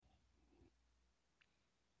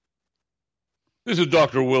This is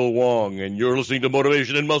Dr. Will Wong, and you're listening to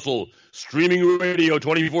Motivation and Muscle, streaming radio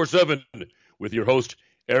 24/7, with your host,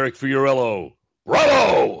 Eric Fiorello.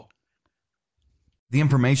 Bravo! The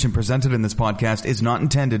information presented in this podcast is not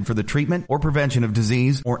intended for the treatment or prevention of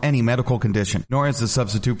disease or any medical condition, nor as a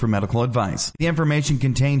substitute for medical advice. The information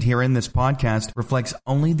contained here in this podcast reflects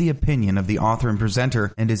only the opinion of the author and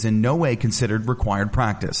presenter and is in no way considered required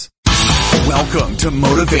practice. Welcome to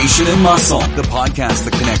Motivation and Muscle, the podcast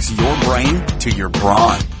that connects your brain to your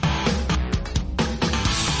brawn.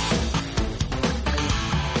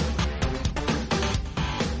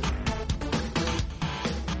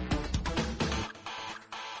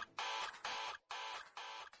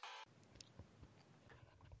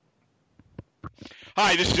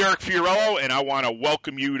 Hi, this is Eric Fiorello, and I want to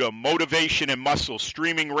welcome you to Motivation and Muscle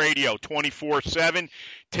streaming radio 24/7.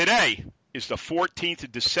 Today is the 14th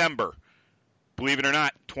of December, believe it or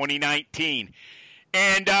not, 2019.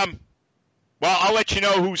 And, well, I'll let you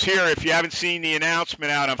know who's here. If you haven't seen the announcement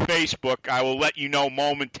out on Facebook, I will let you know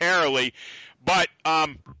momentarily. But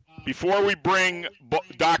before we bring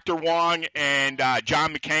Dr. Wong and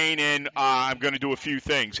John McKean in, I'm going to do a few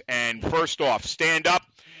things. And first off, stand up,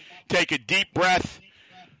 take a deep breath,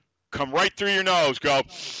 come right through your nose, go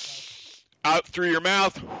out through your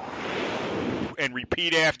mouth, and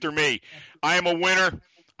repeat after me. I am a winner.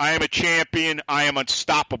 I am a champion. I am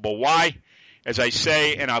unstoppable. Why? As I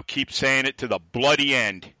say, and I'll keep saying it to the bloody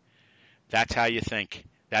end, that's how you think.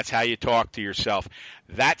 That's how you talk to yourself.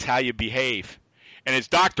 That's how you behave. And as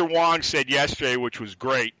Dr. Wong said yesterday, which was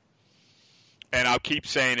great, and I'll keep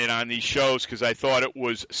saying it on these shows because I thought it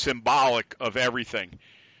was symbolic of everything.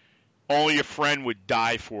 Only a friend would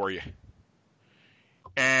die for you.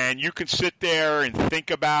 And you can sit there and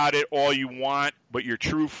think about it all you want, but your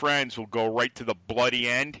true friends will go right to the bloody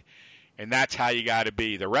end, and that's how you got to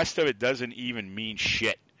be. The rest of it doesn't even mean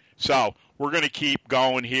shit. So we're going to keep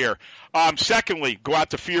going here. Secondly, go out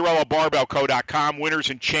to FiorelloBarbellCo.com, Winners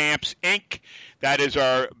and Champs, Inc. That is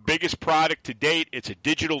our biggest product to date. It's a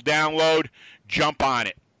digital download. Jump on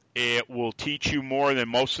it. It will teach you more than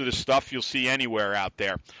most of the stuff you'll see anywhere out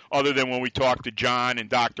there, other than when we talk to John and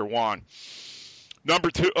Dr. Wong.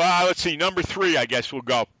 Number three, I guess we'll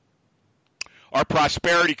go. Our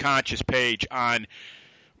Prosperity Conscious page on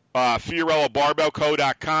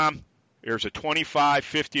FiorelloBarbellCo.com. There's a $25,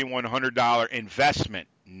 $50, and $100 investment,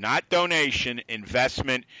 not donation,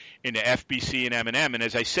 investment into FBC and M&M. And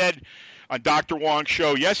as I said on Dr. Wong's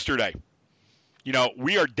show yesterday, you know,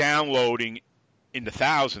 we are downloading in the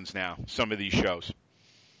thousands now, some of these shows.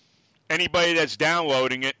 Anybody that's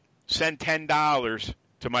downloading it, send $10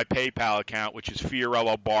 to my PayPal account, which is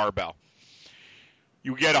Fiorello Barbell.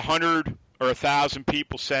 You get 100 or 1,000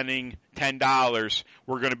 people sending $10,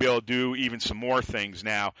 we're going to be able to do even some more things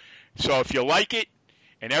now. So if you like it,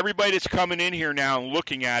 and everybody that's coming in here now and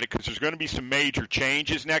looking at it, because there's going to be some major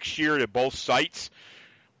changes next year to both sites,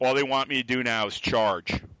 all they want me to do now is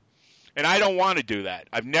charge. And I don't want to do that.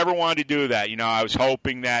 I've never wanted to do that. You know, I was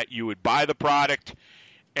hoping that you would buy the product,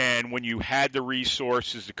 and when you had the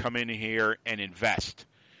resources to come in here and invest.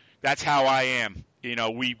 That's how I am. You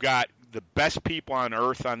know, we've got the best people on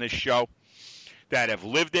earth on this show that have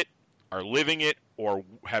lived it, are living it, or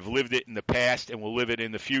have lived it in the past and will live it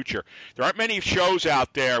in the future. There aren't many shows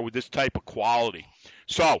out there with this type of quality.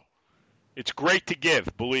 So it's great to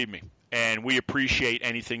give, believe me, and we appreciate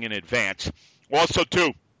anything in advance. Also,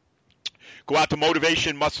 too, go out to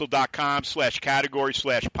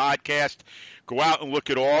motivationmuscle.com/category/podcast. Go out and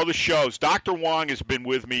look at all the shows. Dr. Wong has been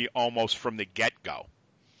with me almost from the get-go.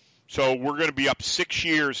 So we're going to be up 6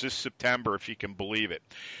 years this September, if you can believe it.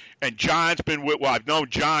 And John's been with, well, I've known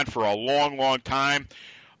John for a long, long time.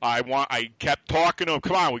 I kept talking to him,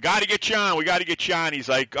 come on, we got to get John. He's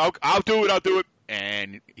like, oh, I'll do it.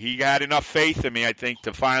 And he got enough faith in me, I think,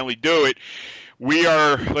 to finally do it. We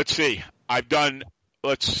are, I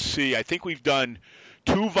think we've done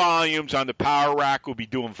 2 volumes on the Power Rack. We'll be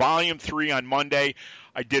doing volume 3 on Monday.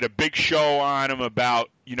 I did a big show on him about,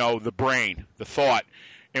 you know, the brain, the thought.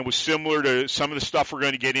 And was similar to some of the stuff we're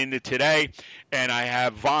going to get into today. And I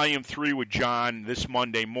have volume 3 with John this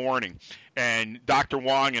Monday morning. And Dr.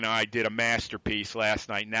 Wong and I did a masterpiece last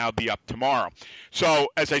night, and that'll be up tomorrow. So,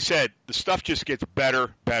 as I said, the stuff just gets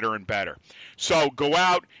better, better, and better. So go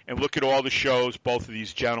out and look at all the shows both of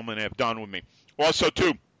these gentlemen have done with me. Also,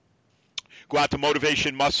 too, go out to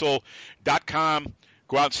motivationmuscle.com.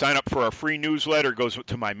 Go out and sign up for our free newsletter. It goes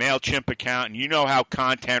to my MailChimp account, and you know how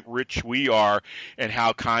content-rich we are and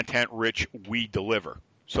how content-rich we deliver.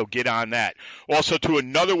 So get on that. Also, to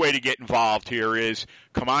another way to get involved here is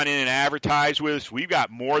come on in and advertise with us. We've got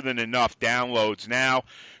more than enough downloads now.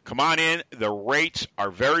 Come on in. The rates are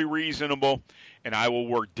very reasonable, and I will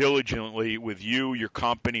work diligently with you, your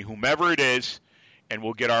company, whomever it is, and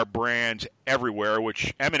we'll get our brands everywhere,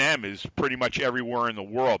 which M&M is pretty much everywhere in the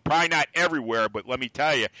world. Probably not everywhere, but let me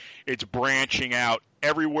tell you, it's branching out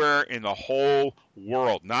everywhere in the whole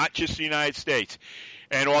world, not just the United States.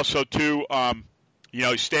 And also, too,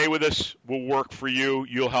 stay with us. We'll work for you.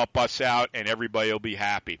 You'll help us out, and everybody will be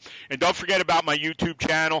happy. And don't forget about my YouTube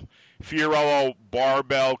channel, Fiorillo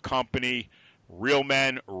Barbell Company, Real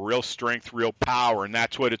Men, Real Strength, Real Power, and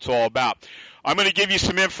that's what it's all about. I'm going to give you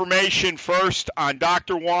some information first on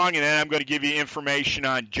Dr. Wong, and then I'm going to give you information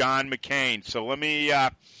on John McKean. So let me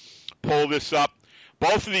pull this up.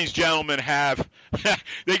 Both of these gentlemen have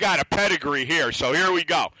they got a pedigree here, so here we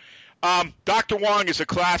go. Dr. Wong is a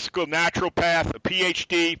classical naturopath, a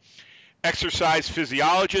PhD, exercise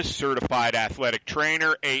physiologist, certified athletic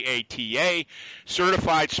trainer, AATA,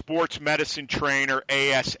 certified sports medicine trainer,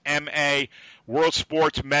 ASMA, World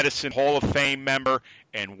Sports Medicine Hall of Fame member,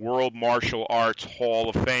 and World Martial Arts Hall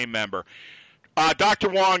of Fame member. Dr.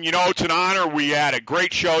 Wong, it's an honor. We had a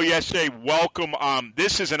great show yesterday. Welcome.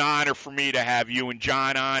 This is an honor for me to have you and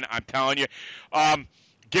John on. I'm telling you.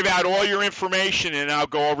 Give out all your information, and I'll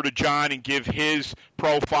go over to John and give his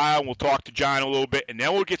profile, and we'll talk to John a little bit, and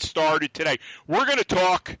then we'll get started today. We're going to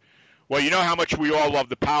talk, well, you know how much we all love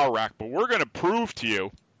the Power Rack, but we're going to prove to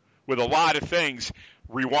you with a lot of things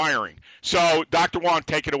rewiring. So, Dr. Wong,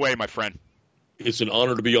 take it away, my friend. It's an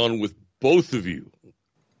honor to be on with both of you.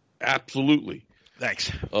 Absolutely. Thanks.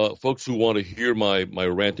 Folks who want to hear my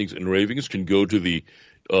rantings and ravings can go to the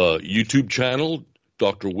YouTube channel,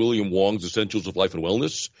 Dr. William Wong's Essentials of Life and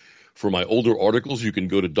Wellness. For my older articles, you can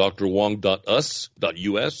go to drwong.us.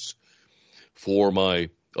 For my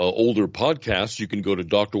older podcasts, you can go to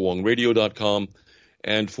drwongradio.com.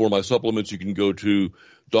 And for my supplements, you can go to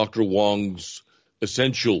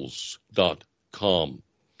drwong'sessentials.com.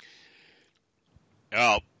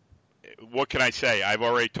 Oh, what can I say? I've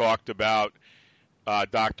already talked about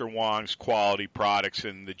Dr. Wong's quality products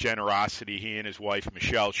and the generosity he and his wife,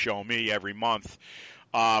 Michelle, show me every month.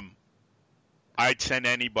 I'd send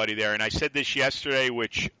anybody there. And I said this yesterday,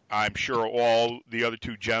 which I'm sure all the other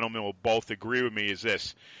two gentlemen will both agree with me, is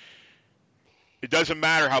this. It doesn't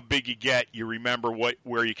matter how big you get, you remember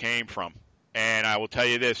where you came from. And I will tell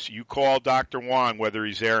you this, you call Dr. Wong, whether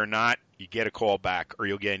he's there or not, you get a call back or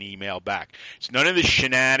you'll get an email back. It's none of the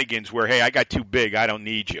shenanigans where, hey, I got too big, I don't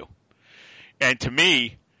need you. And to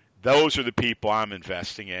me, those are the people I'm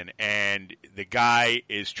investing in, and the guy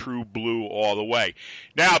is true blue all the way.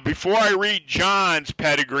 Now, before I read John's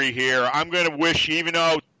pedigree here, I'm going to wish, even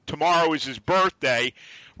though tomorrow is his birthday,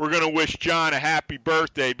 we're going to wish John a happy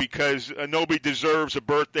birthday because nobody deserves a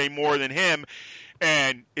birthday more than him.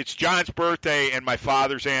 And it's John's birthday and my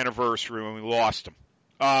father's anniversary when we lost him.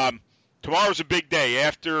 Tomorrow's a big day.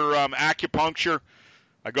 After acupuncture,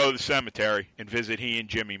 I go to the cemetery and visit he and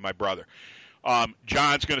Jimmy, my brother.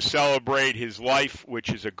 John's going to celebrate his life,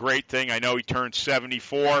 which is a great thing. I know he turned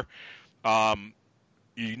 74.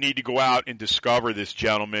 You need to go out and discover this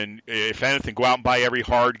gentleman. If anything, go out and buy every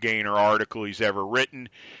Hard Gainer article he's ever written.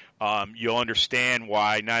 You'll understand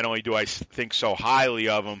why not only do I think so highly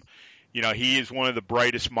of him, he is one of the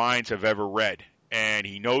brightest minds I've ever read. And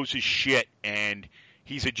he knows his shit, and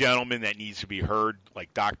he's a gentleman that needs to be heard,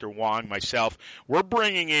 like Dr. Wong, myself. We're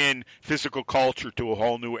bringing in physical culture to a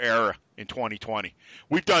whole new era in 2020.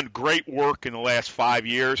 We've done great work in the last 5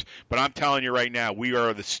 years, but I'm telling you right now, we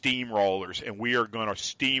are the steamrollers, and we are going to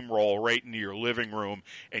steamroll right into your living room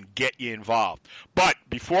and get you involved. But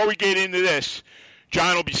before we get into this,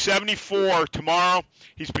 John will be 74 tomorrow.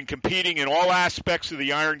 He's been competing in all aspects of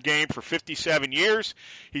the iron game for 57 years.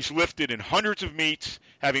 He's lifted in hundreds of meets,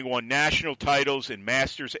 having won national titles in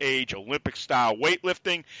Masters Age Olympic-style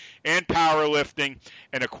weightlifting and powerlifting,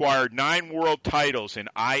 and acquired 9 world titles in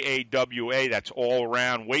IAWA, that's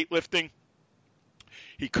all-around weightlifting.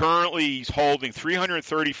 He's holding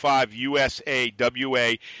 335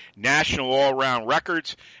 USAWA national all-around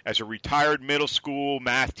records as a retired middle school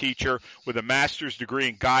math teacher with a master's degree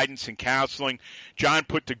in guidance and counseling. John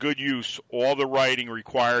put to good use all the writing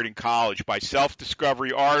required in college by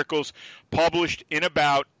self-discovery articles published in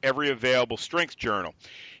about every available strength journal.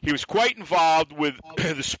 He was quite involved with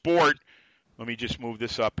the sport. Let me just move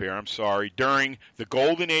this up here. I'm sorry. During the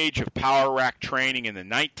golden age of power rack training in the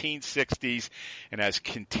 1960s, and has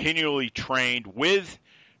continually trained with,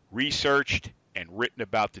 researched, and written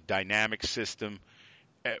about this dynamic system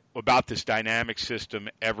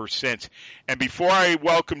ever since. And before I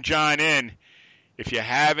welcome John in, If you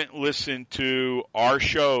haven't listened to our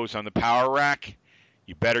shows on the Power Rack,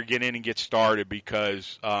 you better get in and get started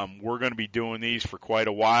because we're going to be doing these for quite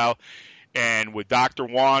a while. And with Dr.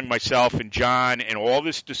 Wong, myself, and John, and all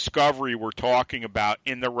this discovery we're talking about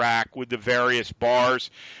in the rack with the various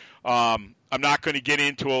bars, I'm not going to get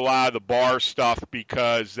into a lot of the bar stuff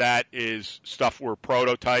because that is stuff we're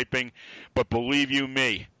prototyping. But believe you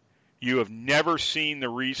me, you have never seen the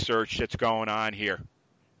research that's going on here.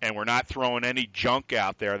 And we're not throwing any junk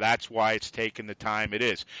out there. That's why it's taken the time it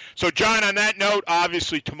is. So, John, on that note,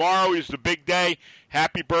 obviously tomorrow is the big day.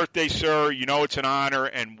 Happy birthday, sir. You know it's an honor,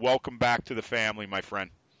 and welcome back to the family, my friend.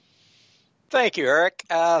 Thank you, Eric.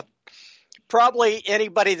 Probably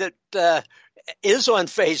anybody that is on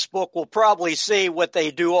Facebook will probably see what they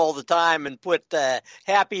do all the time and put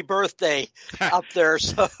happy birthday up there.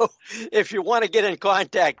 So if you want to get in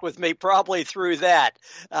contact with me, probably through that.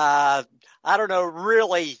 I don't know,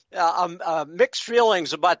 really, mixed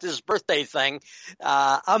feelings about this birthday thing.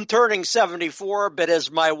 I'm turning 74, but as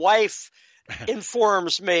my wife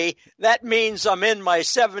informs me, that means I'm in my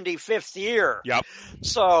 75th year. Yep.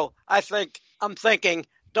 So I'm thinking,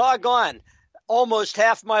 doggone, almost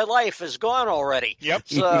half my life is gone already. Yep.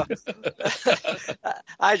 So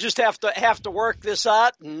I just have to work this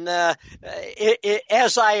out, and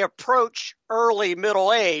as I approach early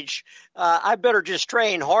middle age, I better just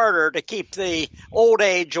train harder to keep the old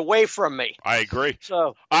age away from me. I agree.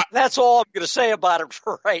 So that's all I'm going to say about it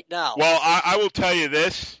for right now. Well, I will tell you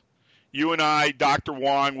this. You and I, Dr.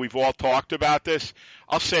 Wong, we've all talked about this.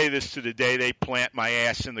 I'll say this to the day they plant my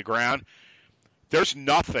ass in the ground. There's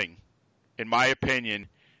nothing, in my opinion,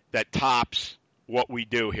 that tops what we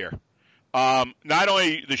do here. Not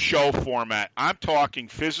only the show format, I'm talking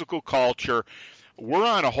physical culture. We're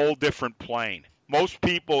on a whole different plane. Most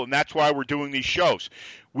people, and that's why we're doing these shows,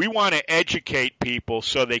 we want to educate people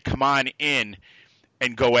so they come on in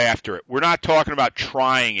and go after it. We're not talking about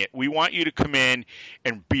trying it. We want you to come in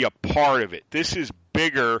and be a part of it. This is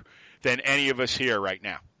bigger than any of us here right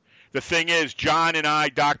now. The thing is, John and I,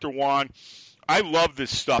 Dr. Wong, I love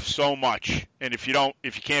this stuff so much. And if you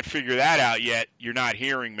can't figure that out yet, you're not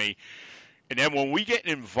hearing me. And then when we get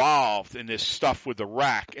involved in this stuff with the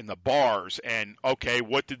rack and the bars and, okay,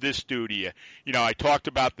 what did this do to you? You know, I talked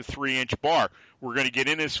about the 3-inch bar. We're going to get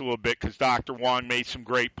into this a little bit because Dr. Wong made some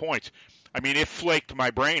great points. I mean, it flaked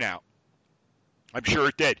my brain out. I'm sure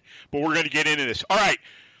it did. But we're going to get into this. All right.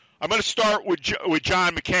 I'm going to start with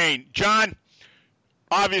John McKean. John,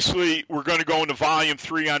 obviously, we're going to go into Volume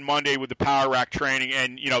 3 on Monday with the Power Rack training.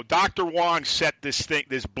 And, you know, Dr. Wong set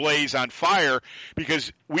this blaze on fire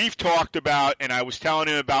because we've talked about, and I was telling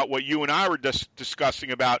him about what you and I were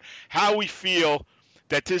discussing about, how we feel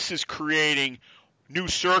that this is creating new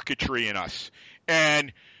circuitry in us.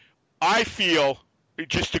 And I feel,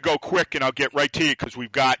 just to go quick, and I'll get right to you because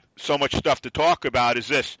we've got so much stuff to talk about, is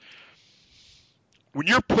this. When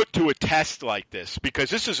you're put to a test like this, because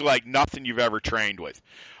this is like nothing you've ever trained with.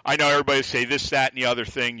 I know everybody say this, that, and the other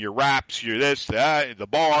thing, your wraps, your this, that, the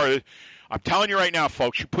bar. I'm telling you right now,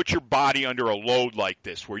 folks, you put your body under a load like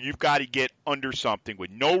this where you've got to get under something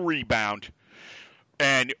with no rebound.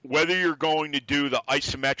 And whether you're going to do the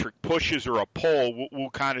isometric pushes or a pull, we'll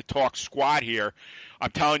kind of talk squat here. I'm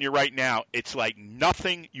telling you right now, it's like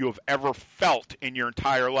nothing you have ever felt in your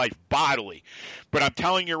entire life bodily. But I'm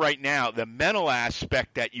telling you right now, the mental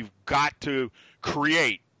aspect that you've got to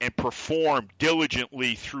create and perform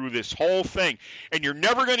diligently through this whole thing, and you're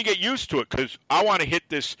never going to get used to it because I want to hit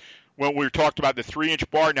this when we talked about the 3-inch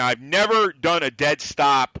bar. Now, I've never done a dead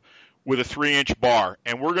stop with a 3-inch bar,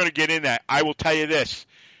 and we're going to get in that. I will tell you this.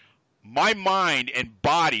 My mind and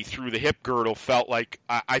body through the hip girdle felt like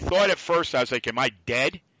I thought at first, I was like, am I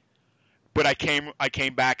dead? But I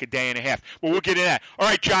came back a day and a half. Well, we'll get into that. All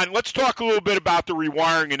right, John, let's talk a little bit about the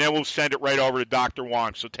rewiring, and then we'll send it right over to Dr.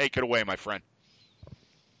 Wong. So take it away, my friend.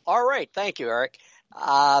 All right. Thank you, Eric.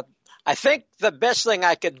 I think the best thing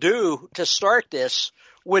I could do to start this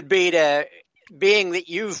would be being that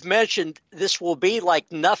you've mentioned this will be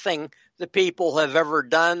like nothing the people have ever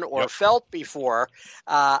done or felt before.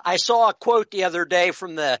 I saw a quote the other day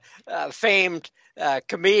from the famed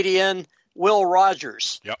comedian Will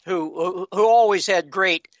Rogers, who always had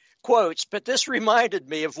great quotes, but this reminded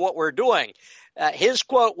me of what we're doing. His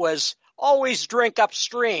quote was, always drink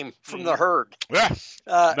upstream from the herd. Yeah,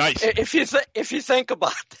 nice. If you think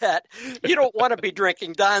about that, you don't want to be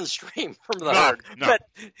drinking downstream from the herd, but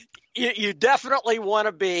you definitely want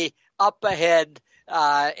to be up ahead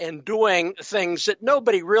and doing things that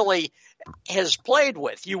nobody really has played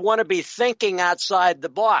with. You want to be thinking outside the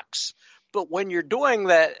box. But when you're doing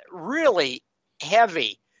that really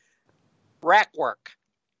heavy rack work,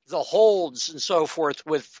 the holds and so forth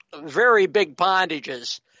with very big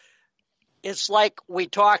bondages, it's like we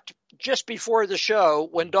talked just before the show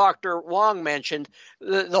when Dr. Wong mentioned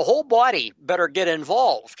the whole body better get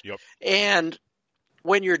involved. Yep. And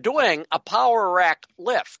when you're doing a power rack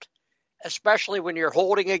lift, especially when you're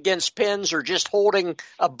holding against pins or just holding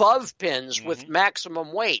above pins with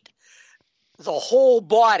maximum weight, the whole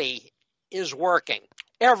body is working.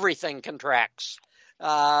 Everything contracts.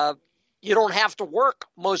 You don't have to work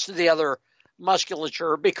most of the other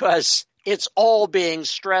musculature because it's all being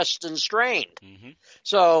stressed and strained.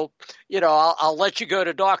 So, I'll let you go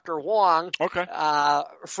to Dr. Wong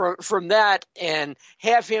from that and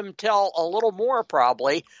have him tell a little more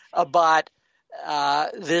probably about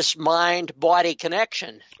this mind-body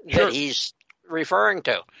connection that he's referring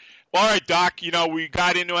to. All right, Doc, we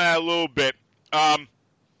got into that a little bit.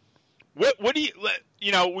 What do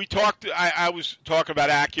we talked, I was talking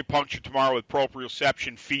about acupuncture tomorrow with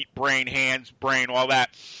proprioception, feet, brain, hands, brain, all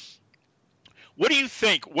that. What do you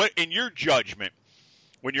think, in your judgment,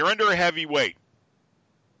 when you're under a heavy weight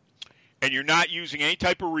and you're not using any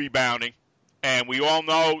type of rebounding, and we all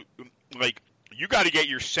know, you got to get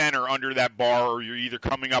your center under that bar or you're either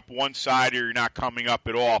coming up one side or you're not coming up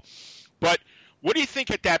at all. But what do you think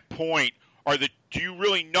at that point? Do you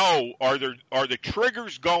really know, are the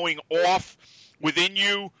triggers going off within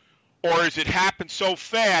you, or has it happened so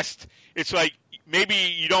fast it's like maybe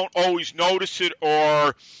you don't always notice it,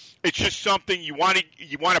 or it's just something you want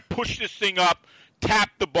to push this thing up, tap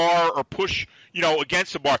the bar, or push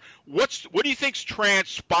against the bar? What do you think's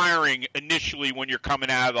transpiring initially when you're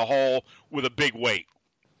coming out of the hole with a big weight?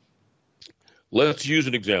 Let's use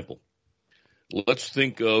an example. Let's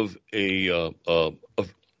think of a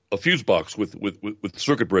fuse box with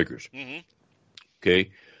circuit breakers.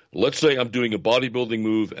 Okay, let's say I'm doing a bodybuilding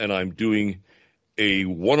move and I'm doing a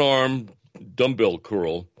one-arm dumbbell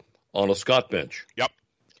curl on a Scott bench. Yep.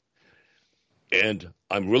 And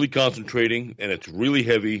I'm really concentrating and it's really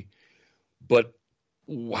heavy, but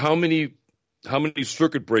how many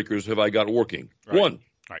circuit breakers have I got working? Right. One.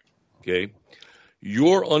 Right. Okay.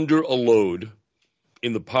 You're under a load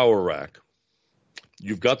in the power rack.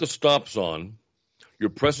 You've got the stops on. You're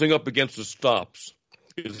pressing up against the stops.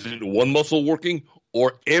 Is it one muscle working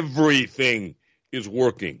or everything is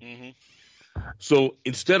working? So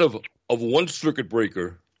instead of one circuit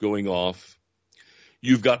breaker going off,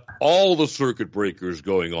 you've got all the circuit breakers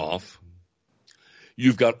going off.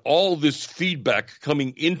 You've got all this feedback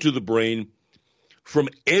coming into the brain from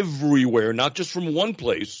everywhere, not just from one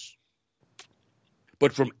place,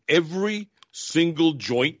 but from every single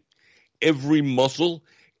joint, every muscle,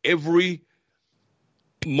 every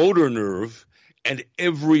motor nerve, and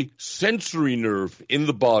every sensory nerve in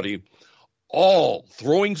the body, all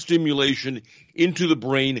throwing stimulation into the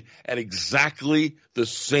brain at exactly the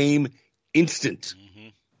same instant.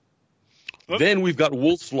 Then we've got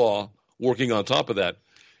Wolff's Law working on top of that.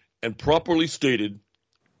 And properly stated,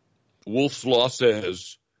 Wolff's Law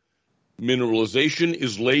says mineralization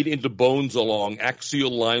is laid into bones along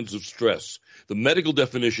axial lines of stress. The medical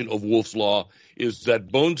definition of Wolff's Law is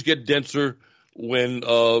that bones get denser when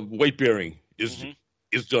weight bearing is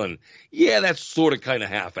done. Yeah, that's sort of kind of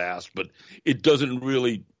half-assed, but it doesn't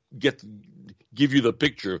really give you the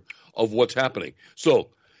picture of what's happening. So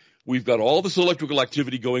we've got all this electrical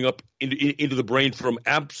activity going up into the brain from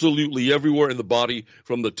absolutely everywhere in the body,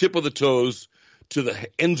 from the tip of the toes to the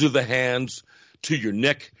ends of the hands to your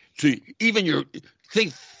neck to even your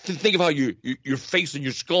think of how your face and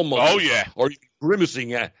your skull muscles are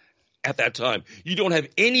grimacing at that time. You don't have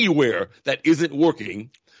anywhere that isn't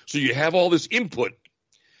working, so you have all this input.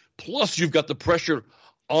 Plus, you've got the pressure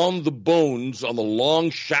on the bones, on the long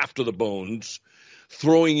shaft of the bones,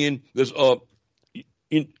 throwing in this.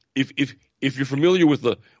 If you're familiar with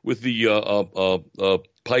the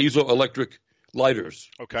piezoelectric lighters,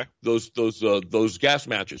 okay, those gas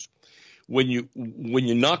matches, when you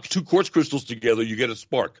knock two quartz crystals together, you get a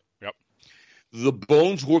spark. Yep. The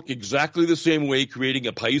bones work exactly the same way, creating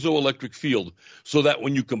a piezoelectric field, so that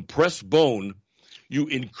when you compress bone, you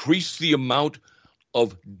increase the amount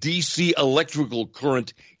of DC electrical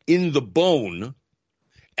current in the bone,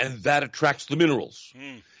 and that attracts the minerals.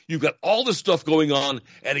 You've got all this stuff going on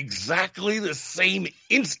at exactly the same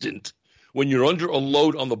instant when you're under a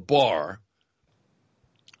load on the bar.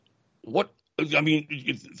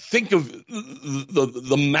 Think of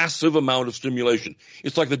the massive amount of stimulation.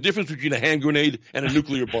 It's like the difference between a hand grenade and a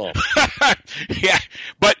nuclear bomb. Yeah,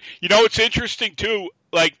 but it's interesting too,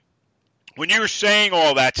 like when you were saying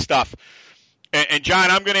all that stuff, and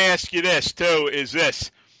John, I'm going to ask you this too, is this.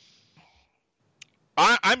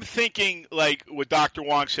 I'm thinking like what Dr.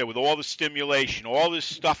 Wong said, with all the stimulation, all this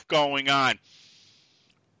stuff going on.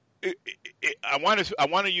 I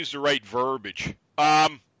want to use the right verbiage.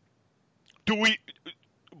 Do we,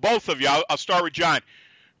 both of you? I'll start with John.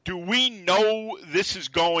 Do we know this is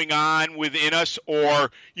going on within us, or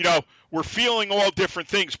we're feeling all different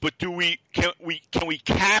things? But can we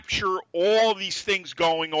capture all these things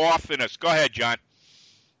going off in us? Go ahead, John.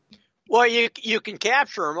 Well, you can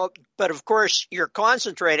capture them, but of course you're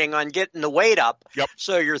concentrating on getting the weight up. Yep.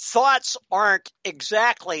 So your thoughts aren't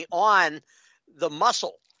exactly on the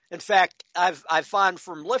muscle. In fact, I've found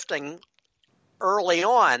from lifting early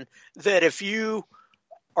on that if you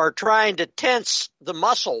are trying to tense the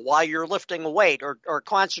muscle while you're lifting a weight or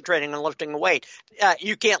concentrating on lifting a weight,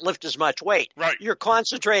 you can't lift as much weight. Right. You're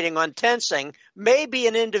concentrating on tensing maybe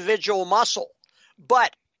an individual muscle,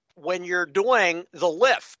 but when you're doing the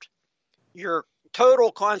lift, your total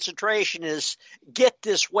concentration is get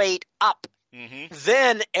this weight up. Mm-hmm.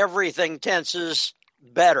 Then everything tenses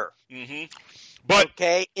better. Mm-hmm. But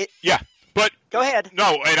okay, but go ahead.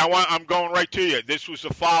 No, and I'm going right to you. This was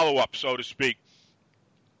a follow-up, so to speak.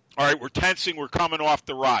 All right, we're tensing. We're coming off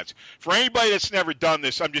the rods. For anybody that's never done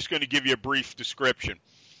this, I'm just going to give you a brief description.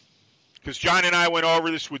 Because John and I went over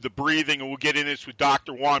this with the breathing, and we'll get into this with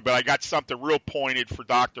Dr. Wong, but I got something real pointed for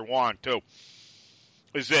Dr. Wong, too.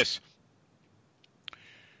 Is this.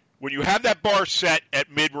 When you have that bar set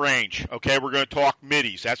at mid-range, okay, we're going to talk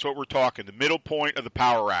middies. That's what we're talking, the middle point of the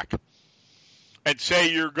power rack. And say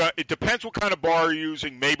it depends what kind of bar you're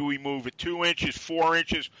using. Maybe we move it 2 inches, 4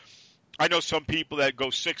 inches. I know some people that go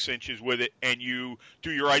 6 inches with it, and you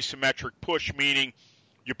do your isometric push, meaning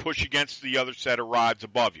you push against the other set of rods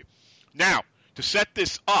above you. Now, to set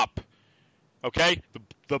this up, okay,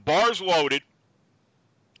 the bar's loaded.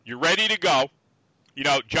 You're ready to go.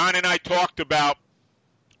 John and I talked about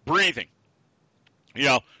breathing.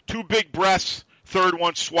 2 big breaths, third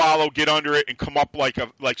one swallow, get under it, and come up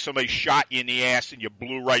like somebody shot you in the ass and you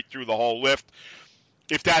blew right through the whole lift.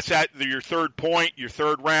 If that's at your third point, your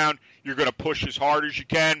third round, you're going to push as hard as you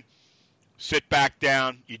can. Sit back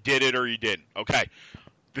down. You did it or you didn't. Okay.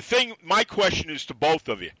 My question is to both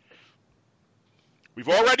of you. We've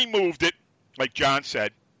already moved it, like John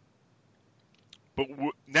said, but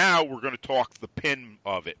now we're going to talk the pin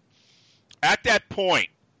of it. At that point,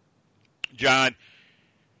 John,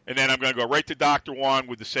 and then I'm going to go right to Dr. Wong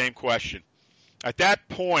with the same question. At that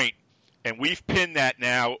point, and we've pinned that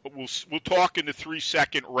now, we'll talk in the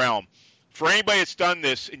 3-second realm. For anybody that's done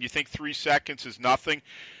this and you think 3 seconds is nothing,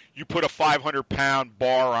 you put a 500-pound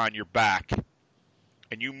bar on your back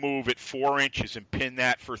and you move it 4 inches and pin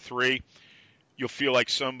that for 3, you'll feel like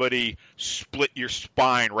somebody split your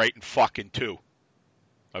spine right in fucking 2.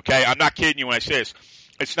 Okay? I'm not kidding you when I say this.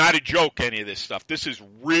 It's not a joke, any of this stuff. This is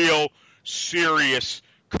real, serious,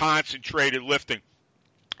 concentrated lifting.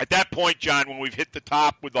 At that point, John, when we've hit the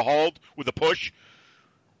top with the hold, with the push,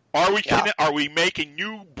 are we making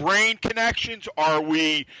new brain connections? Are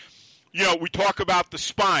we, we talk about the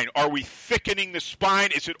spine. Are we thickening the spine?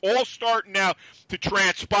 Is it all starting now to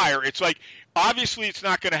transpire? It's like, obviously it's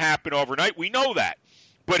not going to happen overnight. We know that.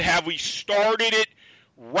 But have we started it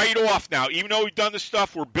right off now? Even though we've done this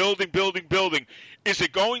stuff, we're building. Is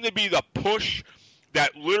it going to be the push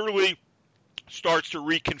that literally starts to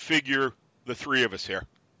reconfigure the three of us here?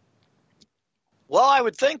 Well, I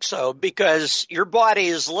would think so, because your body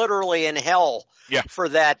is literally in hell for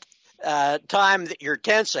that time that you're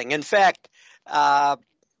tensing. In fact,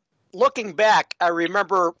 looking back, I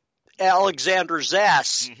remember Alexander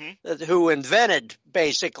Zass, who invented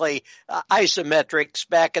basically isometrics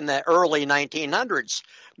back in the early 1900s,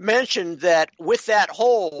 mentioned that with that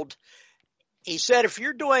hold, he said if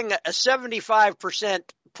you're doing a 75%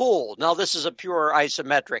 pull, now this is a pure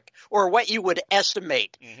isometric, or what you would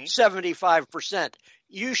estimate, 75%,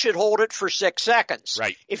 you should hold it for 6 seconds.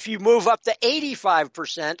 Right. If you move up to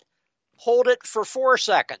 85%, hold it for 4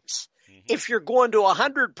 seconds. If you're going to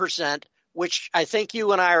 100%, which I think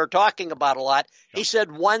you and I are talking about a lot, he said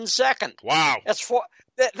 1 second. Wow.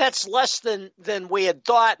 That's less than we had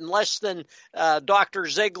thought, and less than Dr.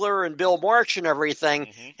 Ziegler and Bill March and everything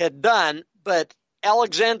had done. But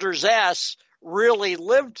Alexander Zass really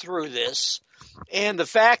lived through this. And the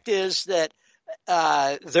fact is that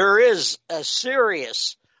there is a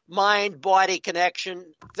serious mind-body connection,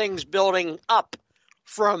 things building up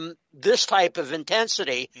from this type of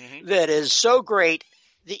intensity that is so great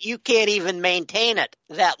that you can't even maintain it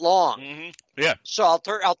that long. Yeah. So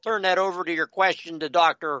I'll turn that over to your question to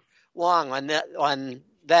Dr. Wong on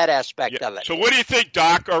that aspect of it. So what do you think,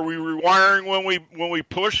 Doc? Are we rewiring when we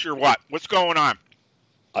push, or what? What's going on?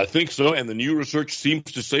 I think so, and the new research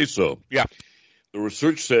seems to say so. Yeah. the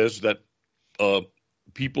research says that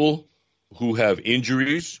people who have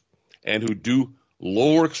injuries and who do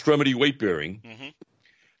lower extremity weight bearing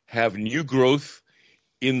have new growth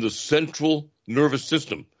in the central nervous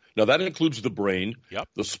system. Now, that includes the brain,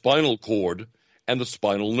 the spinal cord, and the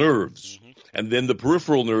spinal nerves, and then the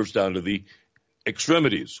peripheral nerves down to the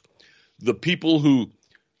extremities. The people who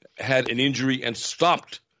had an injury and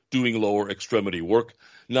stopped doing lower extremity work,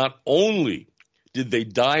 not only did they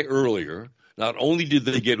die earlier, not only did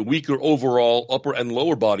they get weaker overall upper and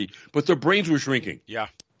lower body, but their brains were shrinking. Yeah.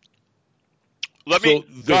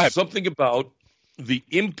 There's something about the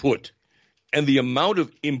input and the amount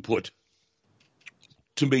of input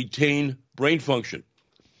to maintain brain function.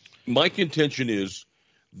 My contention is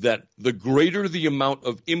that the greater the amount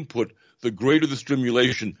of input, the greater the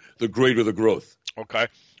stimulation, the greater the growth. Okay.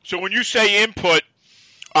 So when you say input,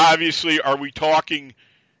 obviously, are we talking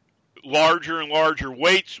larger and larger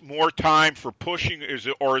weights, more time for pushing,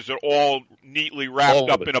 or is it all neatly wrapped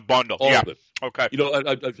up in a bundle? All of it. Okay. You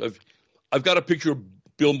know, I've got a picture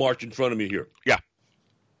of Bill March in front of me here. Yeah.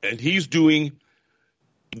 And he's doing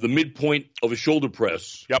the midpoint of a shoulder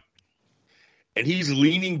press. Yep. And he's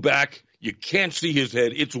leaning back. You can't see his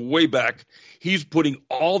head. It's way back. He's putting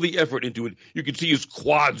all the effort into it. You can see his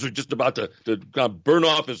quads are just about to burn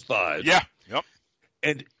off his thighs. Yeah. Yep.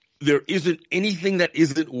 And there isn't anything that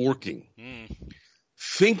isn't working.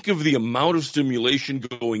 Think of the amount of stimulation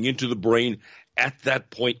going into the brain at that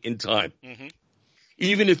point in time.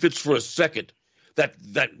 Even if it's for a second, that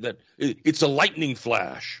it's a lightning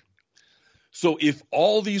flash. So if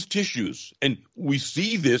all these tissues, and we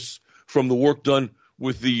see this from the work done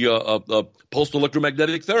with the pulsed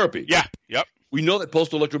electromagnetic therapy. Yeah. Yep. We know that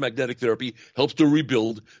pulsed electromagnetic therapy helps to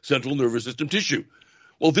rebuild central nervous system tissue.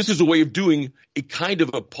 Well, this is a way of doing a kind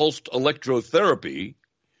of a pulsed electrotherapy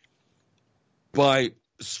by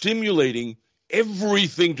stimulating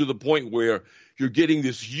everything to the point where you're getting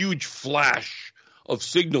this huge flash of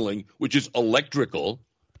signaling, which is electrical.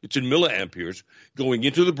 It's in milliamperes, going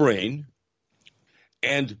into the brain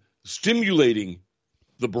and stimulating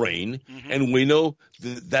the brain. And we know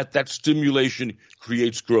that stimulation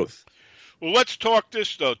creates growth. Well, let's talk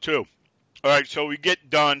this, though, too. All right, so we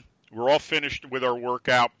get done. We're all finished with our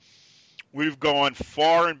workout. We've gone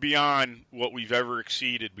far and beyond what we've ever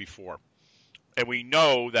exceeded before. And we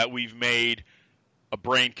know that we've made a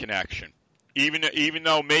brain connection. Even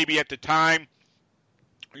though maybe at the time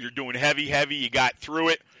you're doing heavy, you got through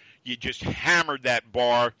it, you just hammered that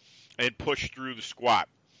bar and pushed through the squat.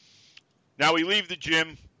 Now we leave the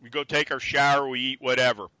gym, we go take our shower, we eat,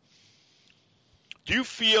 whatever. Do you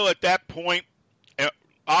feel at that point,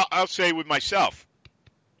 I'll say with myself,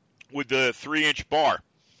 with the 3-inch bar.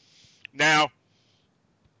 Now,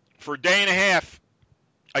 for a day and a half,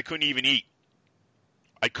 I couldn't even eat.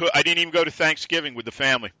 I didn't even go to Thanksgiving with the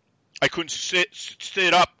family. I couldn't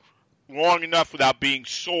sit up long enough without being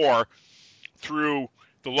sore through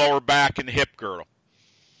the lower back and the hip girdle.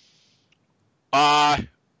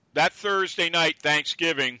 That Thursday night,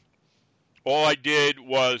 Thanksgiving, all I did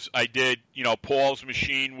was Paul's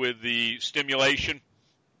machine with the stimulation.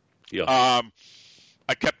 Yeah.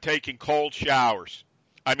 I kept taking cold showers.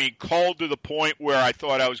 I mean, cold to the point where I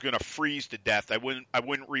thought I was going to freeze to death. I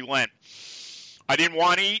wouldn't relent. I didn't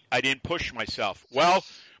want to eat. I didn't push myself. Well,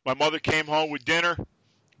 my mother came home with dinner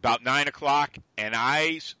about 9 o'clock, and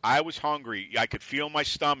I was hungry. I could feel my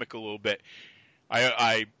stomach a little bit.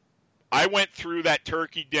 I went through that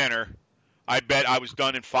turkey dinner. I bet I was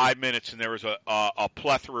done in 5 minutes, and there was a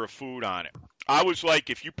plethora of food on it. I was like,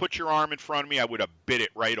 if you put your arm in front of me, I would have bit it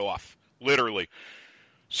right off, literally.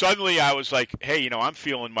 Suddenly, I was like, hey, I'm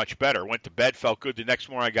feeling much better. Went to bed, felt good. The next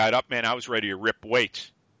morning, I got up, man, I was ready to rip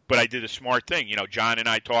weights. But I did a smart thing. John and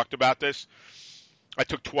I talked about this. I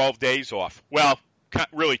took 12 days off. Well,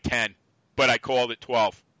 really 10, but I called it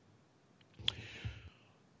 12.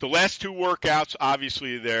 The last two workouts,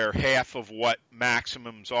 obviously, they're half of what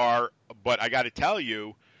maximums are. But I got to tell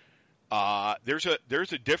you, there's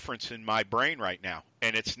a difference in my brain right now,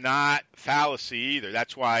 and it's not fallacy either.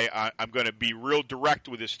 That's why I'm going to be real direct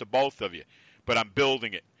with this to both of you, but I'm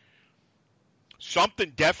building it.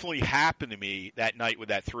 Something definitely happened to me that night with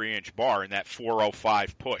that 3-inch bar and that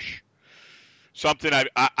 405 push. Something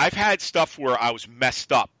I've had stuff where I was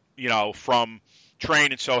messed up, from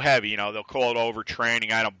training so heavy. They'll call it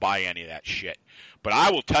overtraining. I don't buy any of that shit. But I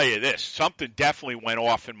will tell you this, something definitely went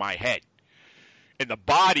off in my head. And the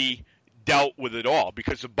body dealt with it all,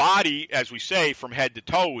 because the body, as we say, from head to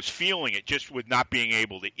toe was feeling it, just with not being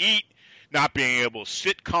able to eat, not being able to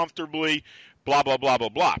sit comfortably, blah, blah, blah, blah,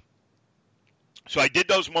 blah. So I did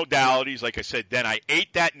those modalities, like I said. Then I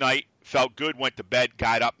ate that night, felt good, went to bed,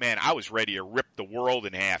 got up, man, I was ready to rip the world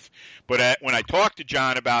in half. But when I talked to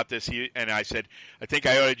John about this, and I said, I think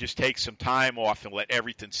I ought to just take some time off and let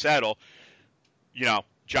everything settle.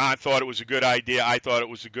 John thought it was a good idea. I thought it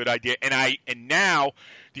was a good idea. And now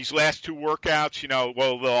these last two workouts,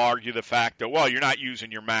 they'll argue the fact that, well, you're not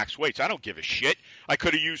using your max weights. I don't give a shit. I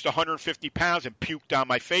could have used 150 pounds and puked on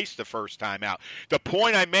my face the first time out. The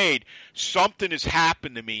point I made, something has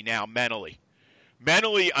happened to me now mentally.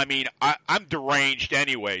 Mentally, I mean, I'm deranged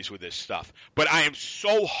anyways with this stuff, but I am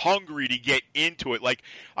so hungry to get into it. Like,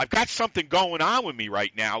 I've got something going on with me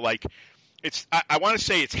right now. Like, I want to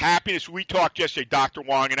say it's happiness. We talked yesterday, Dr.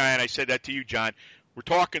 Wong and I said that to you, John. We're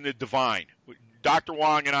talking the divine. Dr.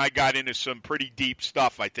 Wong and I got into some pretty deep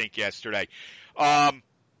stuff, I think, yesterday.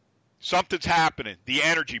 Something's happening, the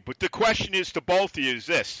energy. But the question is to both of you is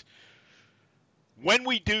this. When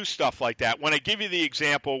we do stuff like that, when I give you the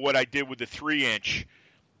example of what I did with the 3-inch,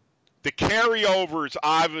 the carryover is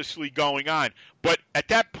obviously going on. But at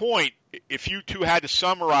that point, if you two had to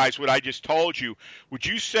summarize what I just told you, would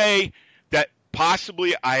you say that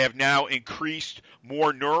possibly I have now increased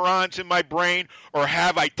more neurons in my brain, or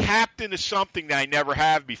have I tapped into something that I never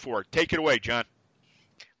have before? Take it away, John.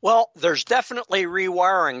 Well, there's definitely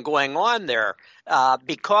rewiring going on there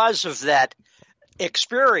because of that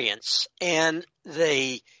experience and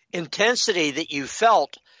the intensity that you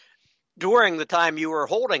felt during the time you were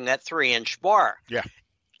holding that 3-inch bar. Yeah.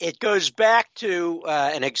 It goes back to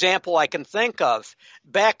an example I can think of.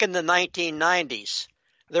 Back in the 1990s,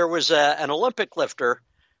 there was an Olympic lifter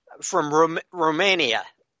from Romania.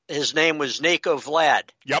 His name was Nico Vlad.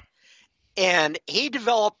 Yep. And he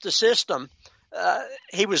developed a system.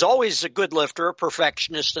 He was always a good lifter, a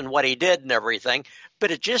perfectionist in what he did and everything,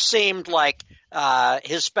 but it just seemed like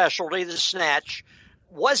his specialty, the snatch,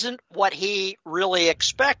 wasn't what he really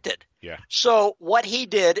expected. Yeah. So what he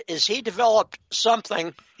did is he developed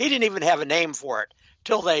something. He didn't even have a name for it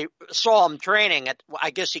till they saw him training. I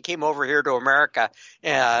guess he came over here to America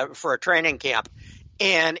for a training camp,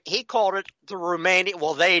 and he called it the Romanian.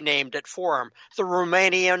 Well, they named it for him, the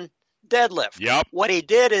Romanian deadlift. Yep. What he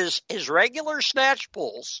did is his regular snatch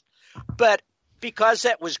pulls, but because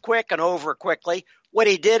that was quick and over quickly, what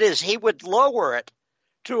he did is he would lower it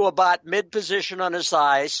to about mid-position on his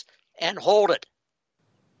thighs and hold it.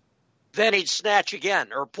 Then he'd snatch again,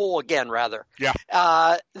 or pull again, rather. Yeah.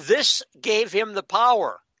 This gave him the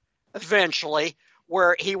power, eventually,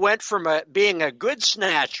 where he went from being a good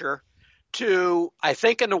snatcher to, I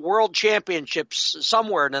think in the World Championships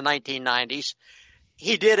somewhere in the 1990s,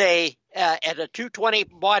 he did at a 220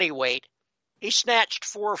 body weight, he snatched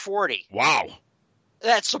 440. Wow.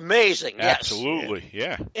 That's amazing. Absolutely.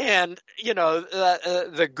 Yes. Yeah. And,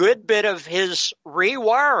 the good bit of his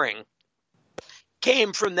rewiring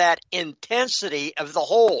came from that intensity of the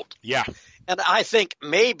hold. Yeah. And I think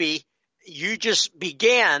maybe you just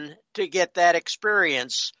began to get that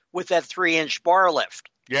experience with that 3-inch bar lift.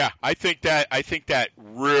 Yeah, I think that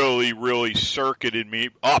really, really circuited me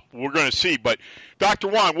up. We're going to see. But, Dr.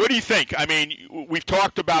 Wong, what do you think? I mean, we've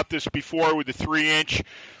talked about this before with the 3-inch.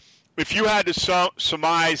 If you had to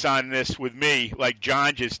surmise on this with me, like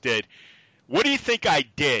John just did, what do you think I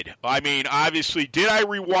did? I mean, obviously, did I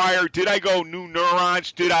rewire? Did I go new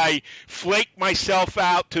neurons? Did I flake myself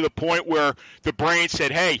out to the point where the brain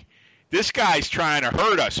said, hey, this guy's trying to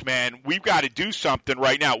hurt us, man. We've got to do something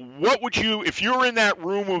right now. What would you, if you were in that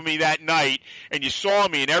room with me that night and you saw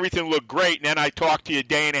me and everything looked great, and then I talked to you a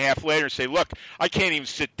day and a half later and say, look, I can't even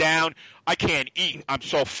sit down. I can't eat. I'm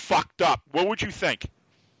so fucked up. What would you think?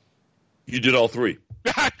 You did all three.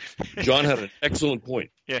 John had an excellent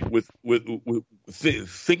point. Yeah.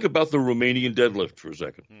 Think about the Romanian deadlift for a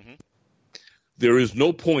second. Mm-hmm. There is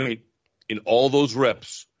no point in all those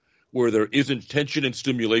reps where there isn't tension and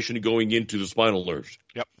stimulation going into the spinal nerves.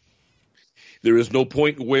 Yep. There is no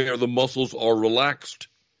point where the muscles are relaxed.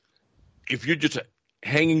 If you're just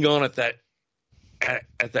hanging on at that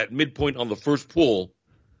midpoint on the first pull,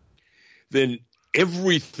 then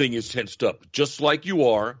everything is tensed up, just like you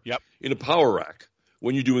are in a power rack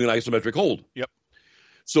when you're doing an isometric hold. Yep.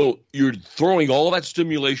 So you're throwing all that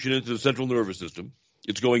stimulation into the central nervous system.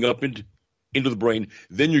 It's going up into the brain.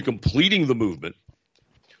 Then you're completing the movement.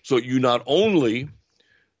 So you not only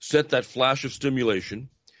set that flash of stimulation,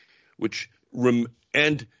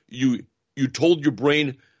 and you told your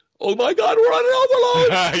brain, oh my God, we're on an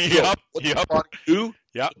overload. Yep. What does the body do?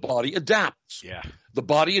 Yep. The body adapts. Yeah. The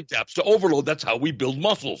body adapts to overload. That's how we build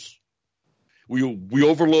muscles. We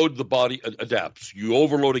overload, the body adapts. You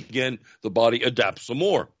overload again, the body adapts some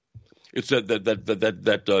more. It's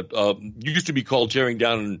that used to be called tearing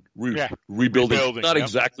down and rebuilding. Not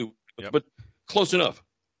exactly, but close enough.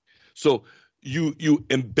 So you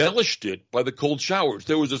embellished it by the cold showers.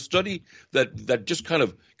 There was a study that just kind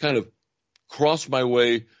of crossed my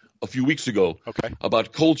way a few weeks ago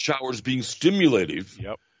about cold showers being stimulative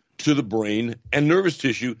to the brain and nervous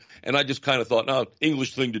tissue, and I just kind of thought, no,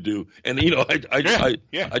 English thing to do, and I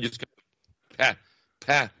just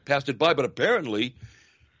passed it by, but apparently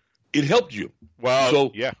it helped you. Well, so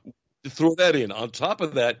to throw that in. On top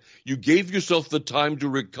of that, you gave yourself the time to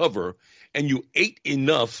recover, and you ate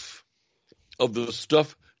enough of the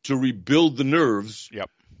stuff to rebuild the nerves. Yep.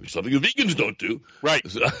 Something the vegans don't do. Right.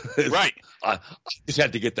 Right. I just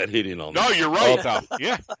had to get that hit in on No, that. You're right, though.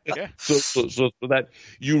 Yeah. So that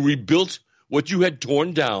you rebuilt what you had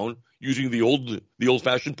torn down using the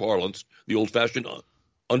old-fashioned parlance, the old-fashioned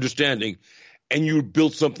understanding, and you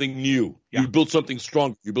built something new. You built something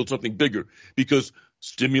stronger. You built something bigger because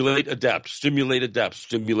stimulate, adapt, stimulate, adapt,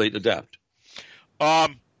 stimulate, adapt.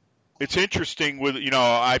 It's interesting with,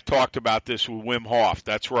 I've talked about this with Wim Hof.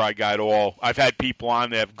 That's where I got I've had people on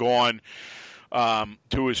that have gone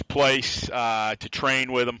to his place to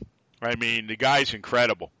train with him. I mean, the guy's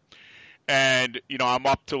incredible. And, I'm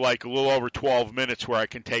up to like a little over 12 minutes where I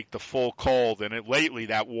can take the full cold. And lately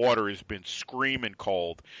that water has been screaming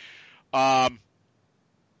cold. I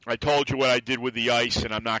told you what I did with the ice,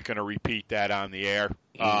 and I'm not going to repeat that on the air.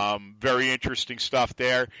 Very interesting stuff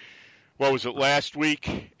there. What was it, last week?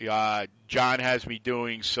 John has me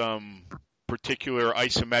doing some particular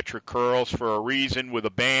isometric curls for a reason with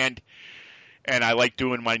a band, and I like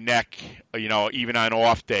doing my neck, even on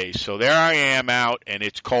off days. So there I am out, and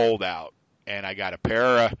it's cold out, and I got a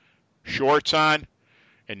pair of shorts on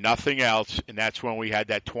and nothing else, and that's when we had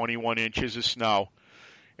that 21 inches of snow,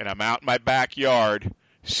 and I'm out in my backyard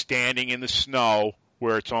standing in the snow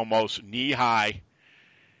where it's almost knee-high,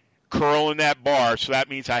 curling that bar, so that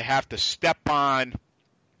means I have to step on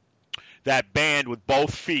that band with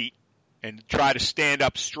both feet and try to stand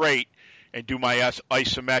up straight and do my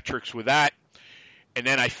isometrics with that. And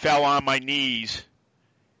then I fell on my knees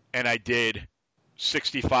and I did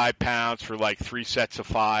 65 pounds for like 3 sets of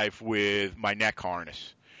 5 with my neck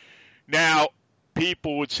harness. Now,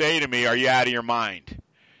 people would say to me, are you out of your mind?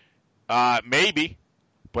 Maybe,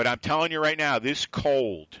 but I'm telling you right now, this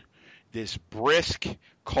cold, this brisk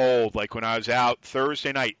cold, like when I was out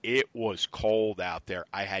Thursday night, it was cold out there.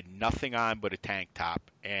 I had nothing on but a tank top,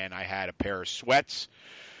 and I had a pair of sweats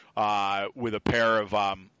with a pair of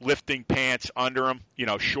lifting pants under them,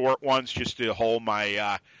 short ones just to hold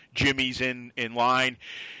my jimmies in line,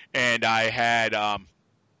 and I had a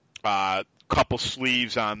couple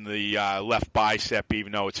sleeves on the left bicep.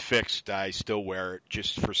 Even though it's fixed, I still wear it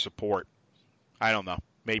just for support. I don't know.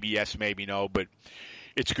 Maybe yes, maybe no, but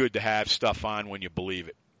it's good to have stuff on when you believe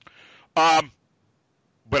it.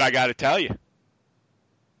 But I got to tell you,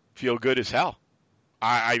 feel good as hell.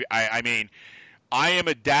 I mean, I am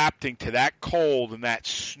adapting to that cold and that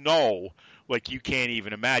snow like you can't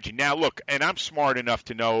even imagine. Now, look, and I'm smart enough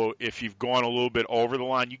to know if you've gone a little bit over the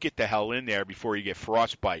line, you get the hell in there before you get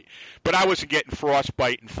frostbite. But I wasn't getting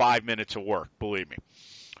frostbite in 5 minutes of work, believe me.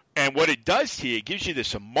 And what it does to you, it gives you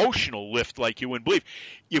this emotional lift like you wouldn't believe.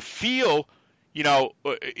 You feel,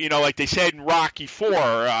 like they said in Rocky IV,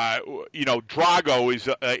 Drago is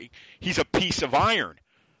he's a piece of iron.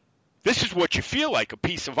 This is what you feel like, a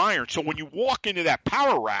piece of iron. So when you walk into that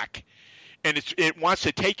power rack and it wants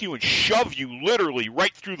to take you and shove you literally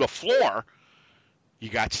right through the floor, you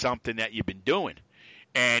got something that you've been doing.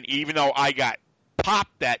 And even though I got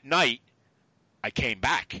popped that night, I came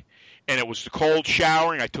back. And it was the cold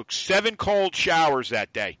showering. I took 7 cold showers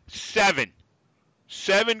that day. 7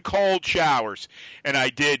 cold showers. And I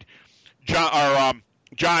did, John, I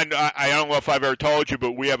don't know if I've ever told you,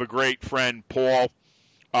 but we have a great friend, Paul.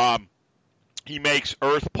 He makes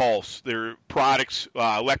Earth Pulse. They're products,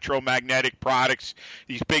 electromagnetic products,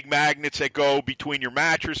 these big magnets that go between your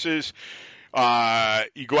mattresses.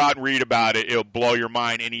 You go out and read about it, it'll blow your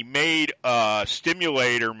mind. And he made a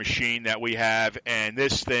stimulator machine that we have, and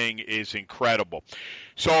this thing is incredible.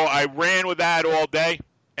 So I ran with that all day,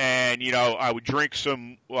 and, I would drink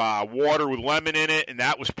some water with lemon in it, and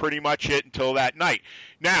that was pretty much it until that night.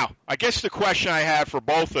 Now, I guess the question I have for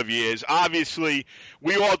both of you is, obviously,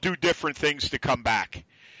 we all do different things to come back.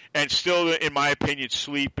 And still, in my opinion,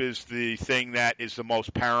 sleep is the thing that is the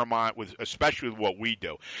most paramount, especially with what we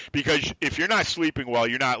do. Because if you're not sleeping well,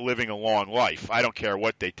 you're not living a long life. I don't care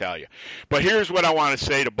what they tell you. But here's what I want to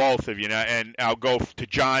say to both of you, and I'll go to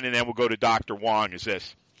John, and then we'll go to Dr. Wong, is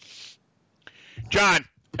this. John,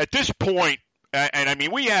 at this point, and I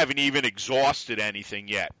mean, we haven't even exhausted anything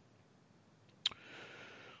yet.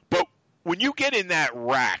 But when you get in that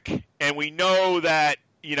rack, and we know that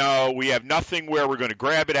we have nothing where we're going to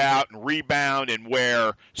grab it out and rebound and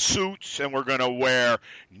wear suits, and we're going to wear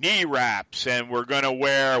knee wraps, and we're going to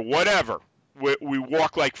wear whatever. We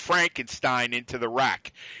walk like Frankenstein into the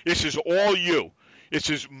rack. This is all you. This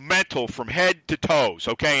is mental from head to toes,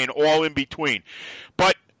 okay, and all in between.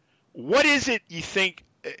 But what is it you think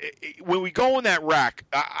when we go in that rack?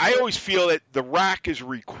 I always feel that the rack is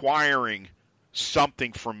requiring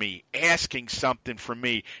something from me, asking something from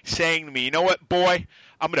me, saying to me, you know what, boy,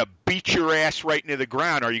 I'm going to beat your ass right into the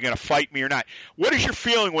ground. Are you going to fight me or not? What is your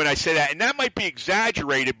feeling when I say that? And that might be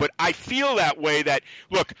exaggerated, but I feel that way that,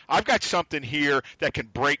 look, I've got something here that can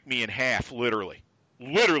break me in half, literally,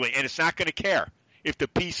 and it's not going to care if the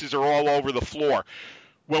pieces are all over the floor.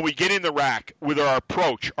 When we get in the rack with our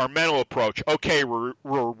approach, our mental approach, okay, we're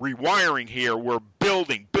rewiring here, we're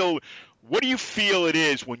building. What do you feel it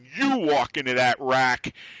is when you walk into that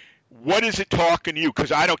rack? What is it talking to you?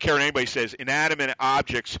 Because I don't care what anybody says. Inanimate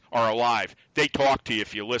objects are alive. They talk to you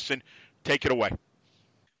if you listen. Take it away.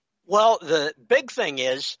 Well, the big thing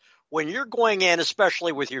is when you're going in,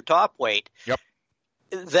 especially with your top weight, yep,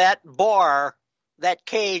 that bar, that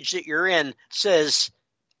cage that you're in says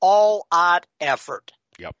all out effort.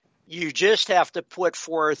 Yep. You just have to put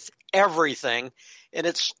forth everything. And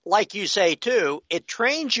it's like you say, too, it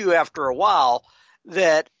trains you after a while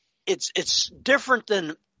that it's different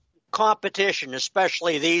than competition,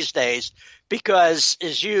 especially these days, because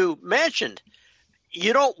as you mentioned,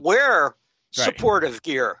 you don't wear supportive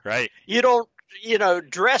gear. Right. You don't,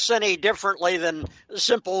 dress any differently than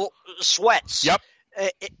simple sweats. Yep.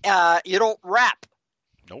 You don't wrap.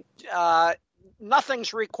 Nope.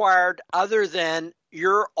 Nothing's required other than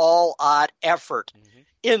your all-out effort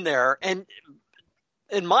in there. And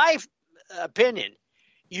in my opinion,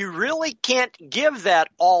 you really can't give that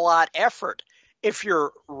all-out effort if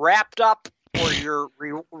you're wrapped up or you're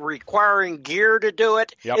requiring gear to do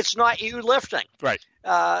it. Yep. It's not you lifting. Right.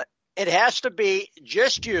 It has to be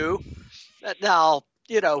just you. Now,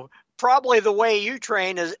 probably the way you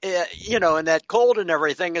train is, in that cold and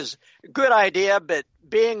everything is a good idea, but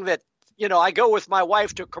being that, I go with my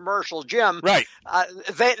wife to a commercial gym, right?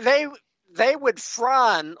 They would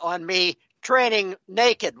frown on me training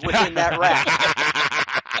naked within that rack.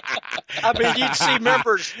 I mean, you'd see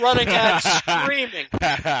members running out screaming.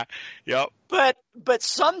 Yep. But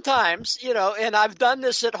sometimes, and I've done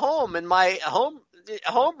this at home in my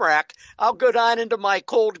home rack. I'll go down into my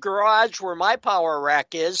cold garage where my power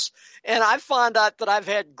rack is, and I found out that I've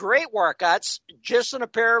had great workouts just in a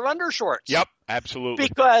pair of undershorts. Yep, absolutely.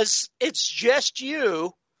 Because it's just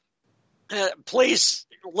you. Please,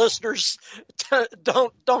 listeners,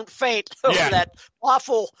 don't faint over that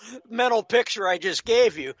awful mental picture I just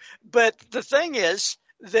gave you. But the thing is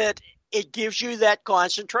that it gives you that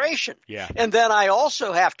concentration. Yeah. And then I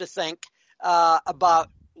also have to think about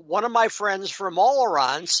one of my friends from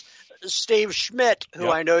All-Arounds, Steve Schmidt, who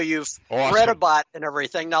I know you've read about and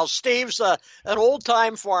everything. Now, Steve's an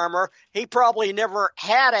old-time farmer. He probably never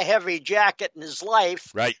had a heavy jacket in his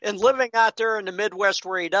life. Right. And living out there in the Midwest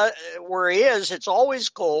where he is, it's always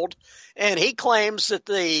cold. And he claims that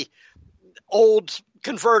the old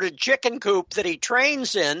converted chicken coop that he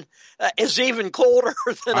trains in is even colder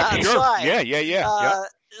than outside. Sure. Yeah.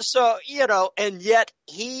 So, and yet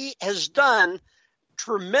he has done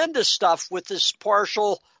tremendous stuff with this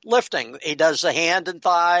partial lifting. He does the hand and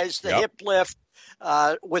thighs, the hip lift,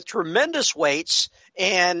 with tremendous weights.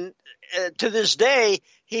 And to this day,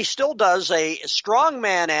 he still does a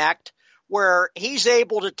strongman act where he's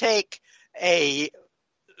able to take a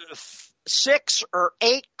 6 or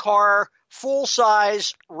 8 car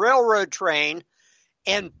full-size railroad train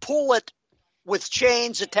and pull it with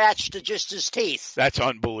chains attached to just his teeth. That's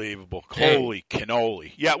unbelievable. Holy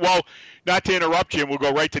cannoli. Yeah, well, not to interrupt you, we'll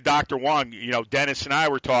go right to Dr. Wong. Dennis and I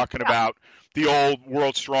were talking about the old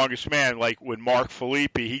world's strongest man, like when Mark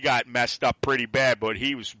Filippi, he got messed up pretty bad, but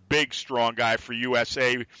he was big, strong guy for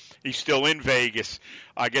USA. He's still in Vegas.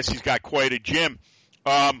 I guess he's got quite a gym.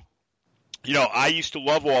 I used to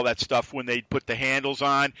love all that stuff when they'd put the handles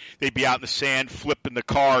on. They'd be out in the sand flipping the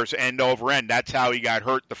cars end over end. That's how he got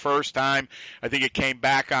hurt the first time. I think it came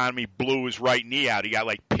back on him. He blew his right knee out. He got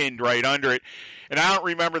pinned right under it. And I don't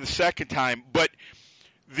remember the second time. But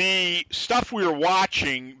the stuff we were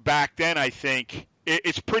watching back then, I think,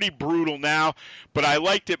 it's pretty brutal now. But I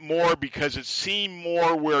liked it more because it seemed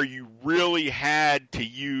more where you really had to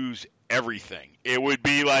use everything. It would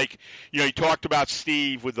be like, you talked about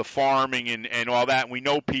Steve with the farming and all that, and we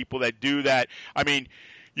know people that do that. I mean,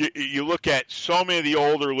 you look at so many of the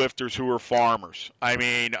older lifters who are farmers. I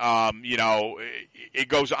mean, it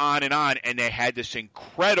goes on, and they had this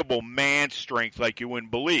incredible man strength like you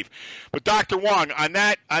wouldn't believe. But Dr. Wong, on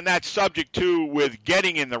that subject too, with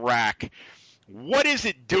getting in the rack, what is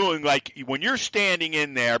it doing? Like when you're standing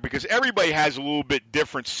in there, because everybody has a little bit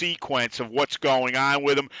different sequence of what's going on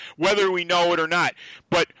with them, whether we know it or not.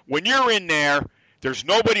 But when you're in there, there's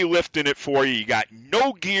nobody lifting it for you. You got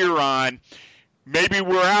no gear on. Maybe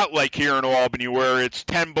we're out like here in Albany where it's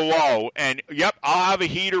 10 below. And, yep, I'll have a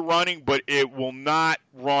heater running, but it will not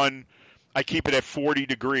run. I keep it at 40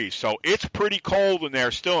 degrees. So it's pretty cold in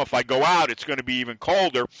there still. If I go out, it's going to be even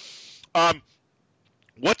colder.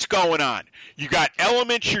 What's going on? You got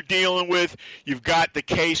elements you're dealing with. You've got the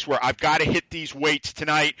case where I've got to hit these weights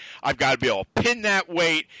tonight. I've got to be able to pin that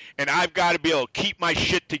weight, and I've got to be able to keep my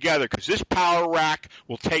shit together because this power rack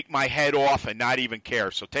will take my head off and not even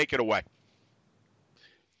care. So take it away.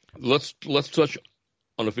 Let's touch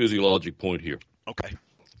on a physiologic point here. Okay.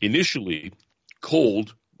 Initially,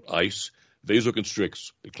 cold ice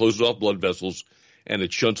vasoconstricts. It closes off blood vessels, and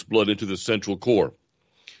it shunts blood into the central core.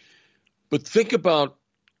 But think about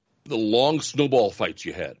the long snowball fights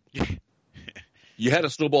you had. You had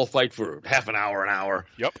a snowball fight for half an hour.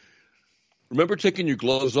 Yep. Remember taking your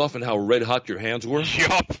gloves off and how red hot your hands were?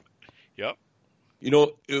 Yep. You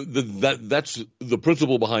know, that's the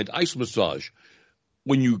principle behind ice massage.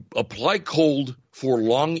 When you apply cold for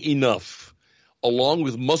long enough, along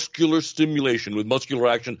with muscular stimulation, with muscular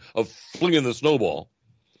action of flinging the snowball,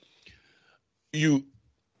 you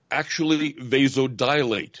actually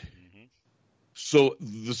vasodilate. Mm-hmm. So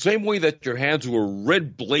the same way that your hands were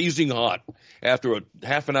red blazing hot after a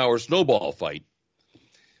half an hour snowball fight,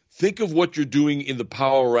 think of what you're doing in the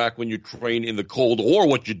power rack when you train in the cold, or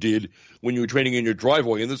what you did when you were training in your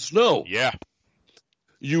driveway in the snow. Yeah.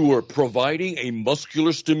 You were providing a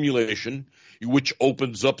muscular stimulation, which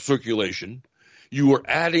opens up circulation. You were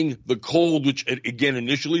adding the cold, which, again,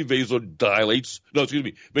 initially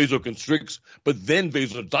vasoconstricts, but then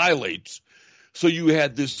vasodilates. So you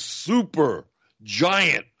had this super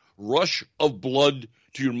giant rush of blood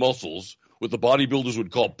to your muscles, what the bodybuilders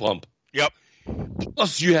would call pump. Yep.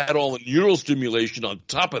 Plus you had all the neural stimulation on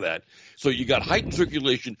top of that. So you got heightened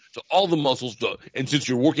circulation to all the muscles. And since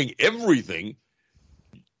you're working everything,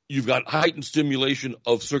 you've got heightened stimulation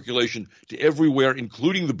of circulation to everywhere,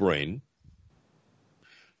 including the brain,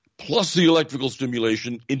 plus the electrical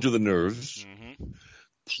stimulation into the nerves, mm-hmm.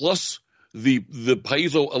 plus the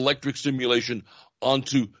piezoelectric stimulation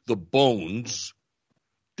onto the bones,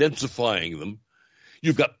 densifying them.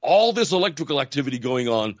 You've got all this electrical activity going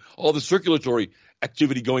on, all the circulatory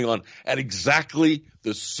activity going on at exactly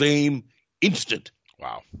the same instant.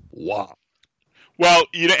 Wow. Well,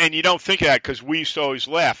 you don't think of that because we used to always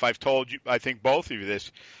laugh. I've told you, I think both of you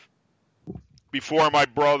this. Before my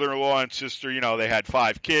brother-in-law and sister, they had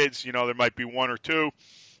 5 kids. There might be 1 or 2.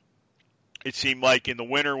 It seemed like in the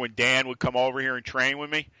winter when Dan would come over here and train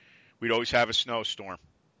with me, we'd always have a snowstorm.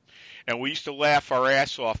 And we used to laugh our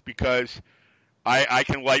ass off because I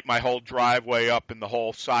can light my whole driveway up and the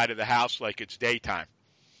whole side of the house like it's daytime.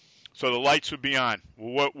 So the lights would be on.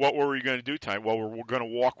 Well, what were we going to do tonight? Well, we're going to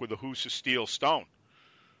walk with a hoose of steel stone.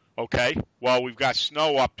 Okay? Well, we've got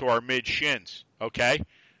snow up to our mid-shins. Okay?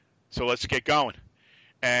 So let's get going.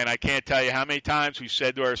 And I can't tell you how many times we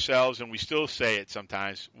said to ourselves, and we still say it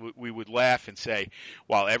sometimes, we would laugh and say,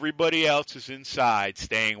 while everybody else is inside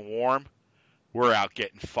staying warm, we're out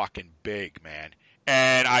getting fucking big, man.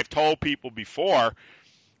 And I've told people before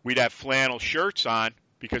we'd have flannel shirts on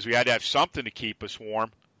because we had to have something to keep us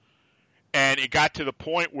warm. And it got to the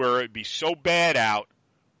point where it'd be so bad out,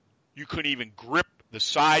 you couldn't even grip the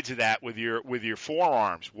sides of that with your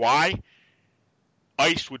forearms. Why?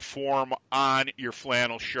 Ice would form on your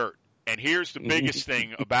flannel shirt. And here's the biggest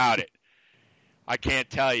thing about it. I can't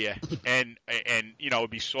tell you. And it'd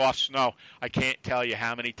be soft snow. I can't tell you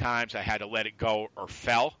how many times I had to let it go or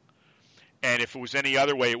fell. And if it was any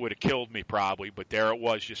other way, it would have killed me probably. But there it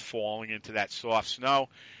was, just falling into that soft snow.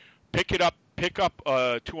 Pick up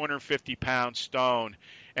a 250-pound stone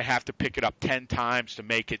and have to pick it up 10 times to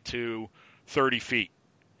make it to 30 feet.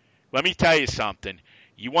 Let me tell you something.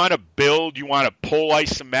 You want to build, you want to pull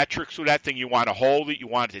isometrics with that thing, you want to hold it, you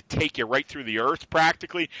want it to take you right through the earth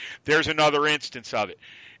practically. There's another instance of it.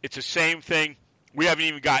 It's the same thing. We haven't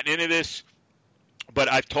even gotten into this,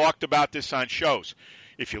 but I've talked about this on shows.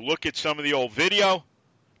 If you look at some of the old video,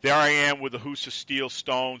 there I am with a hoose of steel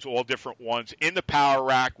stones, all different ones, in the power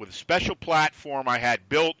rack with a special platform I had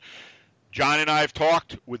built. John and I have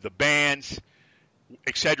talked with the bands,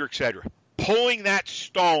 et cetera, et cetera. Pulling that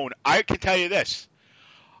stone, I can tell you this.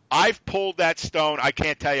 I've pulled that stone. I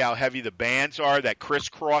can't tell you how heavy the bands are that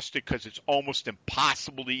crisscrossed it because it's almost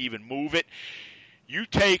impossible to even move it. You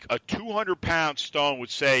take a 200-pound stone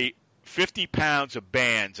with, say, 50 pounds of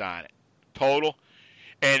bands on it total,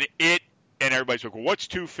 and everybody's like, well, what's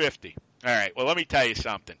 250? All right, well, let me tell you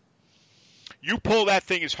something. You pull that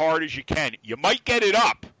thing as hard as you can. You might get it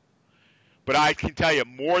up, but I can tell you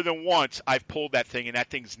more than once I've pulled that thing, and that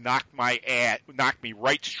thing's knocked me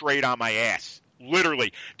right straight on my ass.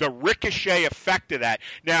 Literally. The ricochet effect of that.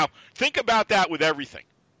 Now, think about that with everything.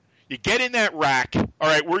 You get in that rack. All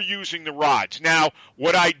right, we're using the rods. Now,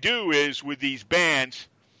 what I do is with these bands,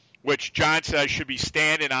 which John said I should be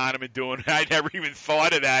standing on them and doing, I never even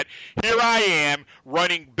thought of that. Here I am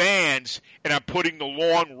running bands, and I'm putting the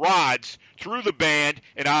long rods through the band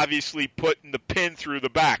and obviously putting the pin through the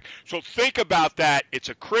back. So think about that. It's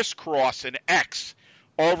a crisscross, an X,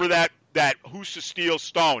 over that Husa steel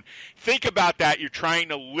stone. Think about that. You're trying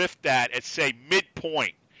to lift that at, say,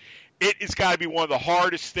 midpoint. It has got to be one of the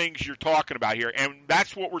hardest things you're talking about here. And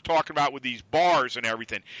that's what we're talking about with these bars and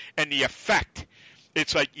everything. And the effect.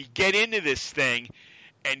 It's like you get into this thing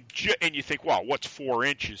and you think, wow, what's 4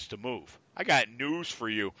 inches to move? I got news for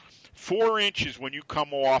you. 4 inches when you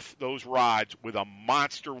come off those rods with a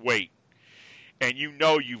monster weight. And you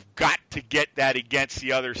know you've got to get that against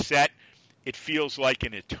the other set. It feels like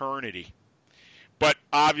an eternity. But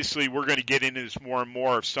obviously, we're going to get into this more and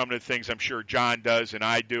more of some of the things I'm sure John does and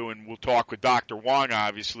I do, and we'll talk with Dr. Wong,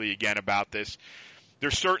 obviously, again about this.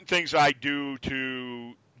 There's certain things I do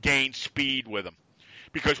to gain speed with them.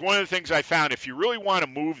 Because one of the things I found, if you really want to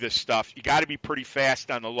move this stuff, you got to be pretty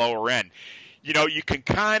fast on the lower end. You know, you can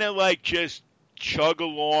kind of like just chug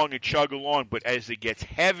along, but as it gets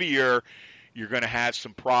heavier, you're going to have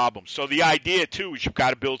some problems. So the idea, too, is you've got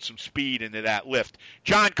to build some speed into that lift.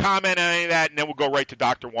 John, comment on any of that, and then we'll go right to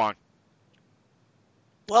Dr. Wong.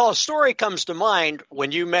 Well, a story comes to mind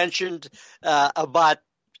when you mentioned about,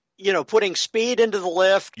 putting speed into the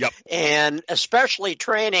lift. Yep. And especially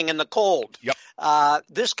training in the cold. Yep.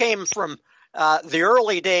 This came from the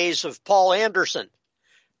early days of Paul Anderson.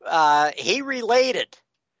 He related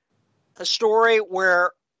a story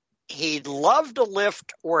where he loved a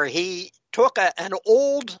lift where he took an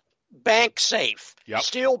old bank safe, Yep.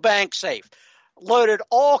 steel bank safe, loaded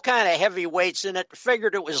all kind of heavy weights in it,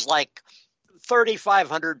 figured it was like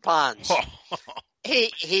 3,500 pounds.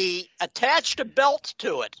 He attached a belt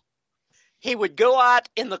to it. He would go out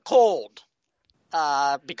in the cold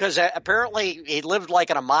because apparently he lived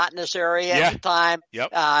like in a mountainous area at the time,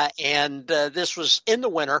 Yep. and this was in the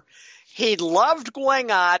winter. He loved going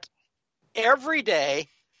out every day,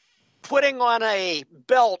 putting on a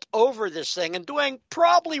belt over this thing and doing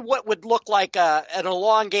probably what would look like an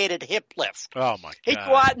elongated hip lift. Oh, my God. He'd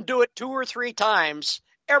go out and do it 2 or 3 times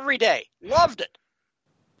every day. Loved it.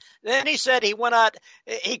 Then he said he went out.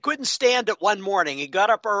 He couldn't stand it one morning. He got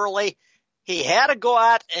up early. He had to go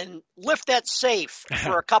out and lift that safe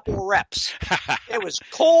for a couple of reps. It was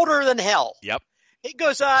colder than hell. Yep. He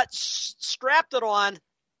goes out, strapped it on,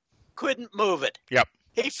 couldn't move it. Yep.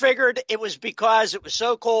 He figured it was because it was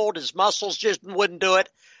so cold, his muscles just wouldn't do it.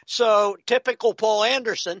 So typical Paul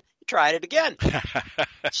Anderson, he tried it again.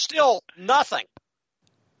 Still nothing.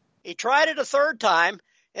 He tried it a third time,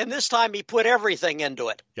 and this time he put everything into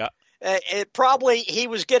it. Yeah. He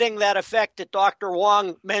was getting that effect that Dr.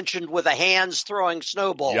 Wong mentioned with the hands throwing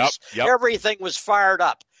snowballs. Yep. Everything was fired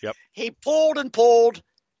up. Yep. He pulled and pulled.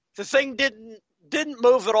 The thing didn't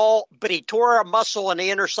move at all, but he tore a muscle on the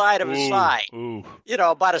inner side of his thigh. Ooh.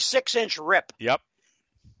 About a 6-inch rip. Yep.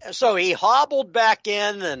 So he hobbled back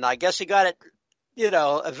in, and I guess he got it,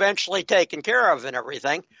 eventually taken care of and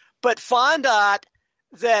everything, but found out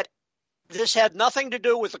that this had nothing to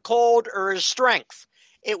do with the cold or his strength.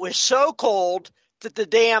 It was so cold that the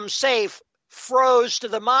damn safe froze to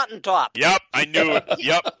the mountaintop. Yep, I knew it.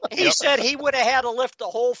 Yep. He said he would have had to lift the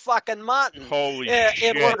whole fucking mountain shit.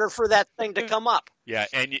 in order for that thing to come up. Yeah,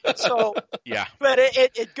 and so yeah. But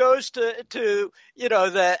it goes to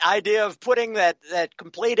the idea of putting that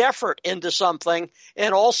complete effort into something,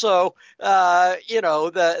 and also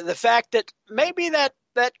the fact that maybe that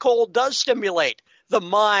cold does stimulate the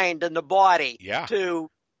mind and the body to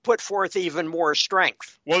put forth even more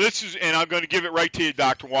strength. Well, this is, and I'm going to give it right to you,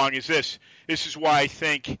 Dr. Wong, is this. This is why I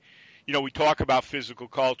think, we talk about physical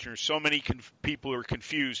culture. So many people are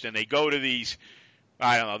confused, and they go to these,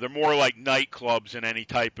 I don't know, they're more like nightclubs than any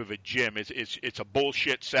type of a gym. It's a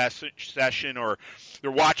bullshit session, or they're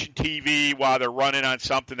watching TV while they're running on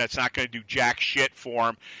something that's not going to do jack shit for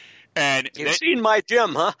them. And you've seen my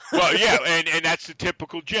gym, huh? Well, yeah, and that's the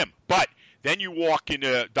typical gym. But then you walk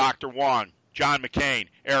into Dr. Wong, John McKean,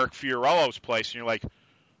 Eric Fiorello's place, and you're like,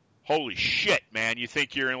 holy shit, man. You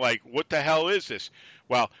think you're in like, what the hell is this?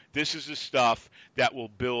 Well, this is the stuff that will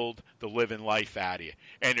build the living life out of you.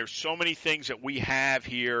 And there's so many things that we have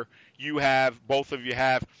here, you have, both of you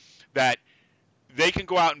have, that they can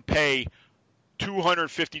go out and pay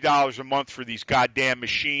 $250 a month for these goddamn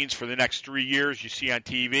machines for the next 3 years you see on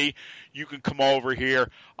TV. You can come over here.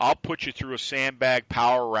 I'll put you through a sandbag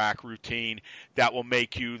power rack routine that will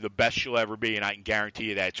make you the best you'll ever be, and I can guarantee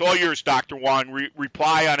you that. It's all yours, Dr. Wong.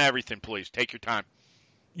 Reply on everything, please. Take your time.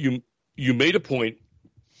 You made a point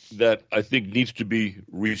that I think needs to be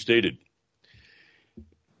restated.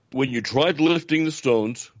 When you tried lifting the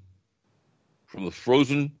stones from the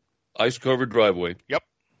frozen, ice-covered driveway, yep,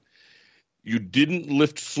 you didn't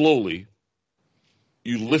lift slowly.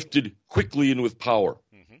 You lifted quickly and with power.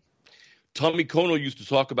 Mm-hmm. Tommy Kono used to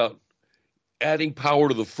talk about adding power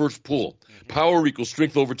to the first pull. Mm-hmm. Power equals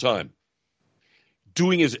strength over time.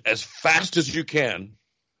 Doing as fast as you can,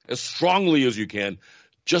 as strongly as you can,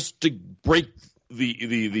 just to break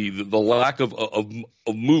the lack of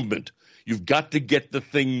movement. You've got to get the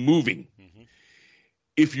thing moving. Mm-hmm.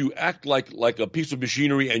 If you act like a piece of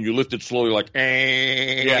machinery and you lift it slowly, like,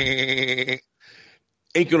 ain't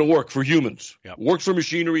going to work for humans. Yep. Works for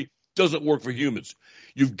machinery, doesn't work for humans.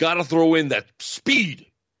 You've got to throw in that speed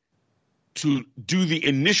to do the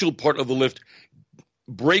initial part of the lift,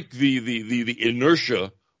 break the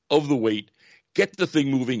inertia of the weight, get the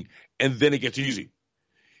thing moving, and then it gets easy.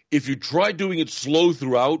 If you try doing it slow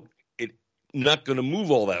throughout, it's not going to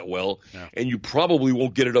move all that well, and you probably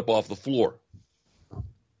won't get it up off the floor.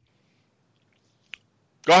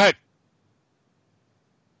 Go ahead.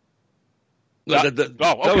 That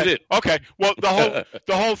was it. Okay. Well, the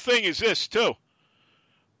whole thing is this too.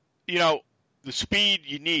 You know, the speed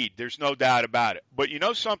you need. There's no doubt about it. But you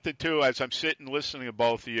know something too. As I'm sitting listening to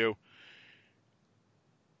both of you,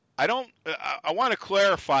 I want to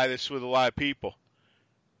clarify this with a lot of people,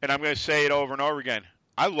 and I'm going to say it over and over again.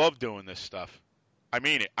 I love doing this stuff. I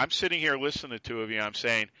mean it. I'm sitting here listening to two of you. And I'm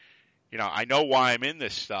saying, you know, I know why I'm in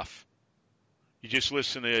this stuff. You just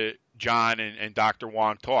listen to John and Dr.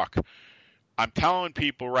 Wong talk. I'm telling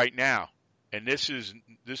people right now, and this is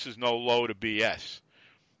no load of BS.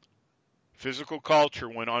 Physical culture,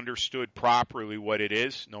 when understood properly what it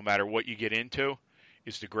is, no matter what you get into,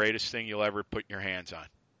 is the greatest thing you'll ever put your hands on.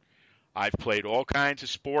 I've played all kinds of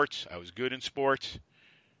sports. I was good in sports.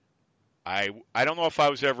 I don't know if I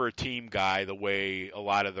was ever a team guy the way a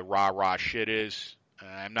lot of the rah-rah shit is.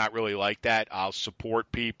 I'm not really like that. I'll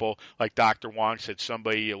support people. Like Dr. Wong said,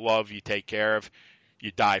 somebody you love, you take care of,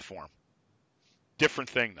 you die for them. Different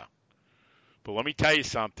thing, though. But let me tell you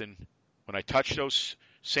something. When I touched those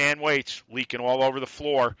sand weights leaking all over the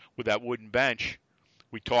floor with that wooden bench,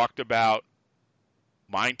 we talked about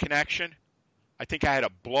mind connection. I think I had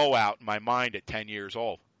a blowout in my mind at 10 years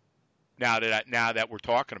old. Now that we're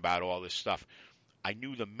talking about all this stuff, I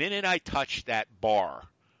knew the minute I touched that bar,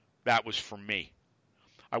 that was for me.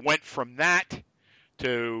 I went from that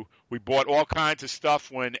to, we bought all kinds of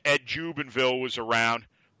stuff when Ed Jubinville was around,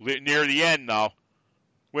 near the end though.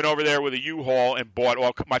 Went over there with a U-Haul and bought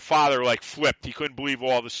my father like flipped. He couldn't believe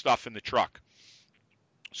all the stuff in the truck.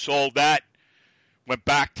 Sold that, went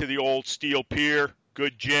back to the old steel pier,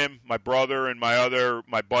 good gym, my brother and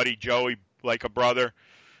my buddy Joey, like a brother.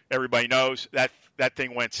 Everybody knows that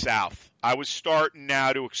thing went south. I was starting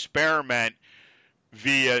now to experiment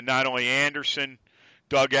via not only Anderson,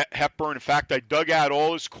 Doug Hepburn. In fact, I dug out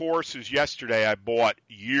all his courses yesterday I bought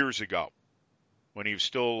years ago when he was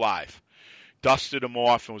still alive. Dusted him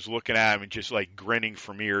off and was looking at him and just like grinning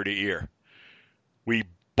from ear to ear. We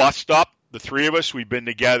bust up, the three of us. We've been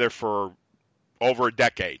together for over a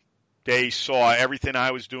decade. They saw everything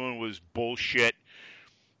I was doing was bullshit,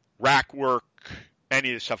 rack work, any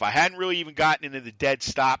of this stuff. I hadn't really even gotten into the dead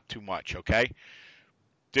stop too much, okay?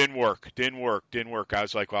 Didn't work. I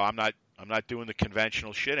was like, well, I'm not doing the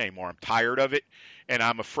conventional shit anymore. I'm tired of it, and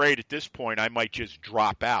I'm afraid at this point I might just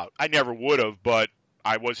drop out. I never would have, but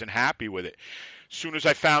I wasn't happy with it. As soon as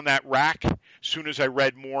I found that rack, as soon as I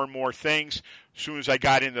read more and more things, as soon as I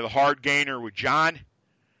got into the hard gainer with John,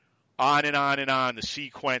 on and on and on, the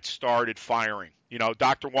sequence started firing. You know,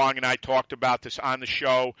 Dr. Wong and I talked about this on the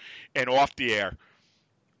show and off the air.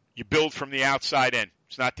 You build from the outside in.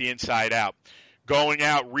 It's not the inside out. Going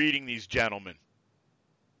out, reading these gentlemen,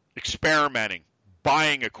 experimenting,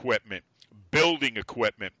 buying equipment, building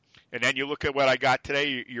equipment. And then you look at what I got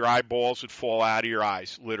today, your eyeballs would fall out of your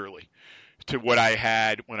eyes, literally, to what I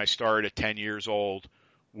had when I started at 10 years old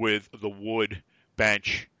with the wood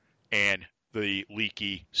bench and the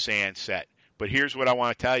leaky sand set. But here's what I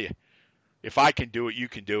want to tell you. If I can do it, you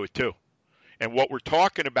can do it too. And what we're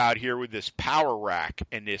talking about here with this power rack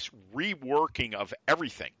and this reworking of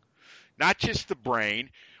everything, not just the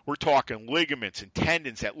brain, we're talking ligaments and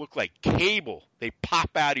tendons that look like cable. They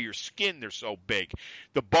pop out of your skin. They're so big.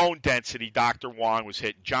 The bone density Dr. Wong was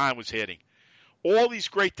hitting, John was hitting. All these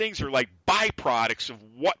great things are like byproducts of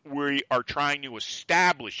what we are trying to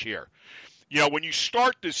establish here. You know, when you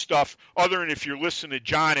start this stuff, other than if you're listening to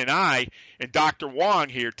John and I and Dr. Wong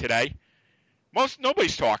here today,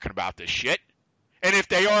 nobody's talking about this shit. And if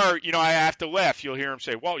they are, you know, I have to laugh. You'll hear them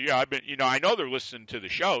say, well, yeah, I know they're listening to the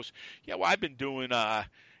shows. Yeah, well, I've been doing,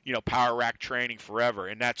 power rack training forever,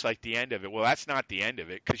 and that's like the end of it. Well, that's not the end of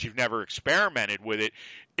it because you've never experimented with it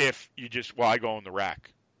if you just, I go in the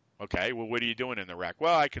rack. Okay, well, what are you doing in the rack?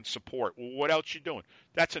 Well, I can support. Well, what else you doing?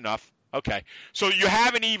 That's enough. Okay, so you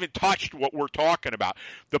haven't even touched what we're talking about.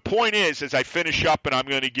 The point is, as I finish up, and I'm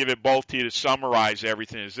going to give it both to you to summarize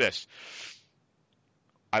everything, is this.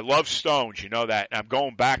 I love stones, you know that. And I'm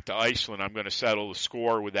going back to Iceland. I'm going to settle the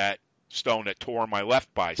score with that stone that tore my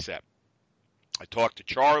left bicep. I talked to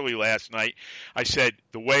Charlie last night. I said,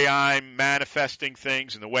 the way I'm manifesting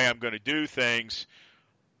things and the way I'm going to do things,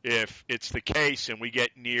 if it's the case and we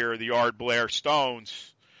get near the Ard Blair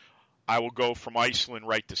stones, I will go from Iceland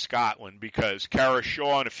right to Scotland because Kara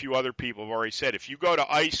Shaw and a few other people have already said, if you go to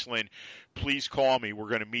Iceland, please call me. We're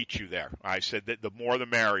going to meet you there. I said that the more the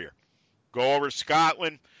merrier. Go over to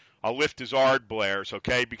Scotland. I'll lift his Ard Blairs,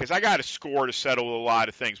 okay, because I got a score to settle a lot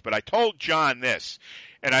of things. But I told John this,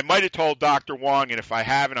 and I might have told Dr. Wong, and if I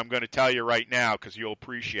haven't, I'm going to tell you right now because you'll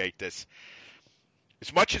appreciate this.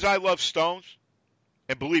 As much as I love stones,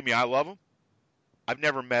 and believe me, I love them, I've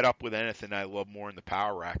never met up with anything I love more in the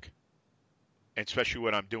power rack, and especially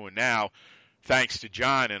what I'm doing now, thanks to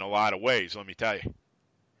John in a lot of ways, let me tell you.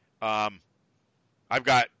 I've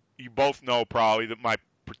got, you both know probably that my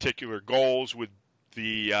particular goals with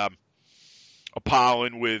the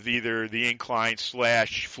Apollon with either the incline /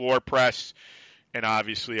 floor press, and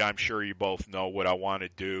obviously I'm sure you both know what I want to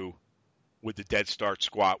do with the dead start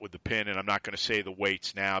squat with the pin, and I'm not going to say the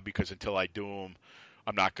weights now because until I do them,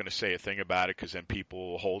 I'm not going to say a thing about it because then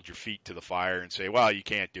people will hold your feet to the fire and say, well, you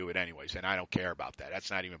can't do it anyways, and I don't care about that. That's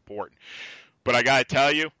not even important. But I got to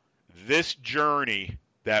tell you, this journey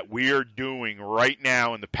that we are doing right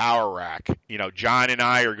now in the power rack, you know, John and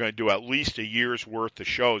I are going to do at least a year's worth of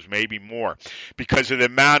shows, maybe more, because of the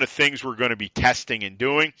amount of things we're going to be testing and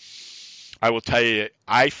doing. I will tell you,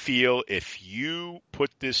 I feel if you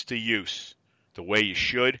put this to use the way you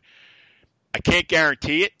should, I can't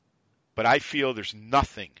guarantee it, but I feel there's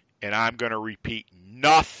nothing, and I'm going to repeat,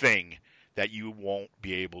 nothing that you won't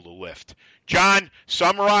be able to lift. John,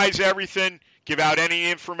 summarize everything. Give out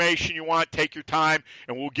any information you want. Take your time,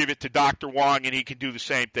 and we'll give it to Dr. Wong, and he can do the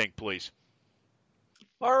same thing, please.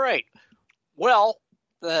 All right. Well,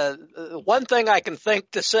 the one thing I can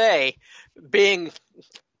think to say, being,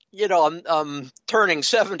 you know, I'm turning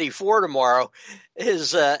 74 tomorrow,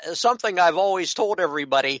 is something I've always told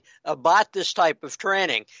everybody about this type of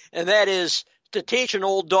training, and that is to teach an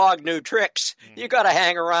old dog new tricks, you got to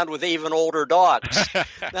hang around with even older dogs.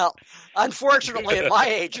 Now, unfortunately, at my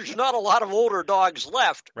age, there's not a lot of older dogs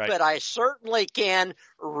left, right, but I certainly can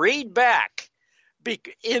read back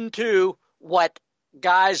into what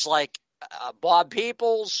guys like Bob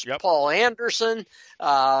Peoples, yep, Paul Anderson,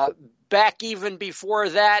 back even before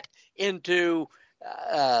that into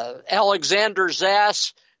Alexander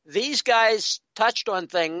Zass. These guys touched on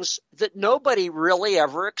things that nobody really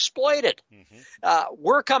ever exploited. Mm-hmm.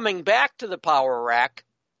 We're coming back to the power rack,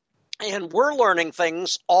 and we're learning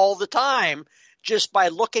things all the time just by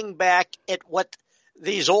looking back at what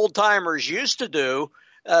these old-timers used to do,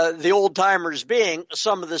 the old-timers being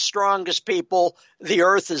some of the strongest people the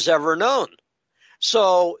earth has ever known.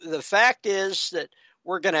 So the fact is that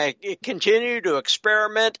we're going to continue to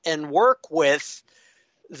experiment and work with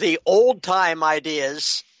the old-time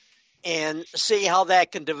ideas and see how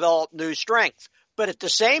that can develop new strength. But at the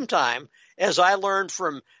same time, as I learned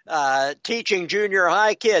from teaching junior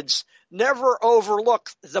high kids, never overlook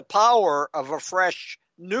the power of a fresh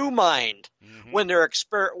new mind when they're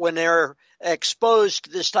exposed to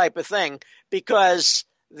this type of thing, because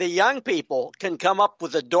the young people can come up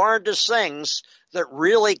with the darndest things that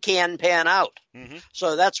really can pan out. Mm-hmm.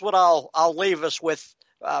 So that's what I'll leave us with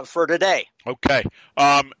for today. Okay.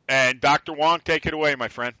 And Dr. Wong, take it away, my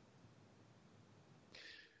friend.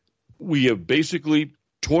 We have basically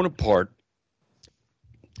torn apart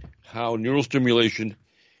how neural stimulation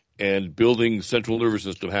and building central nervous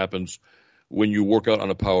system happens when you work out on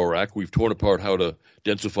a power rack. We've torn apart how to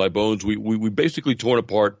densify bones. We basically torn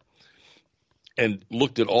apart and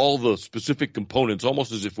looked at all the specific components,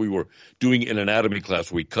 almost as if we were doing an anatomy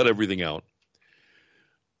class where we cut everything out.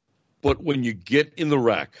 But when you get in the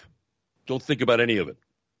rack, don't think about any of it.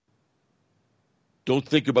 Don't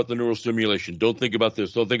think about the neurostimulation. Don't think about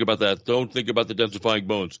this. Don't think about that. Don't think about the densifying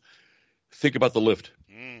bones. Think about the lift.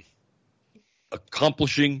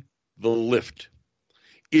 Accomplishing the lift.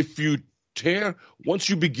 If you once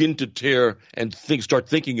you begin to tear and start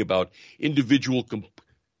thinking about individual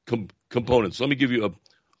components. Let me give you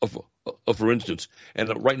a for instance.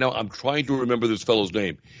 And right now I'm trying to remember this fellow's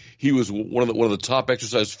name. He was one of the top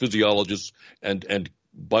exercise physiologists and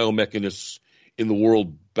biomechanists in the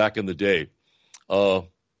world back in the day. I'll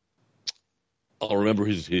remember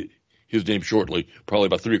his name shortly, probably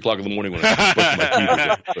about 3 o'clock in the morning when I brush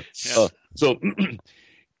my teeth. So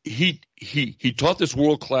he taught this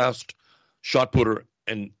world-class shot putter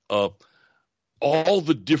and all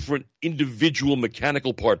the different individual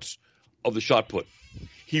mechanical parts of the shot put.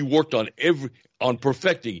 He worked on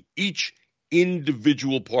perfecting each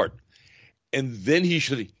individual part, and then he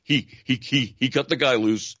cut the guy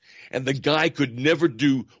loose, and the guy could never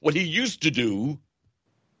do what he used to do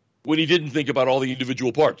when he didn't think about all the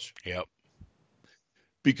individual parts. Yep.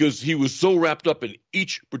 Because he was so wrapped up in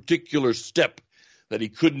each particular step that he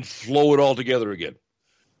couldn't flow it all together again.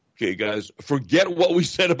 Okay, guys, forget what we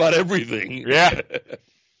said about everything. Yeah.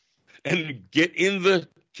 And get in the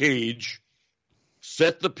cage,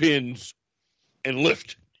 set the pins, and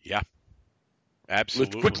lift. Yeah.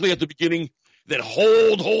 Absolutely. Lift quickly at the beginning, then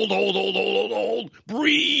hold,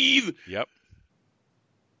 breathe. Yep.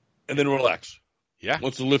 And then relax. Yeah.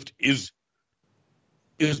 Once the lift is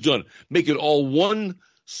done, make it all one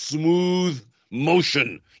smooth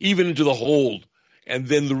motion, even into the hold, and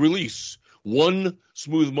then the release. One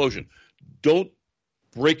smooth motion. Don't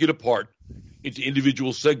break it apart into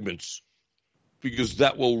individual segments, because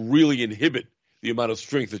that will really inhibit the amount of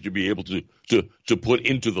strength that you'll be able to put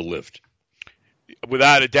into the lift.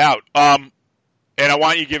 Without a doubt. And I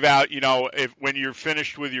want you to give out, when you're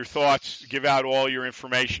finished with your thoughts, give out all your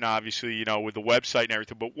information, obviously, with the website and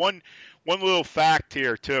everything. But one little fact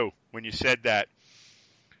here, too, when you said that,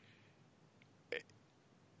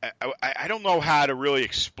 I don't know how to really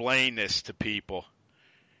explain this to people.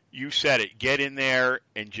 You said it. Get in there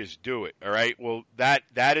and just do it, all right? Well, that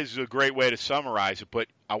is a great way to summarize it. But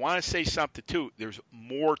I want to say something, too. There's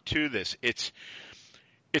more to this. It's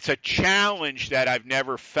a challenge that I've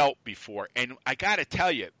never felt before. And I got to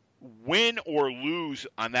tell you, win or lose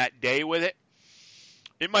on that day with it,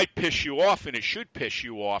 it might piss you off, and it should piss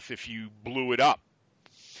you off if you blew it up.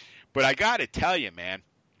 But I got to tell you, man,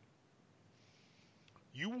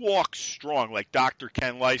 you walk strong. Like Dr.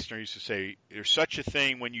 Ken Leisner used to say, there's such a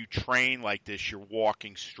thing when you train like this, you're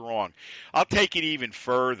walking strong. I'll take it even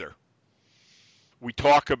further. We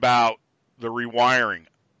talk about the rewiring.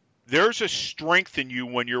 There's a strength in you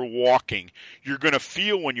when you're walking. You're going to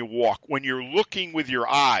feel when you walk. When you're looking with your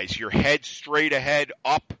eyes, your head straight ahead,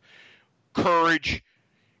 up, courage.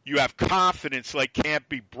 You have confidence like can't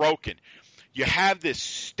be broken. You have this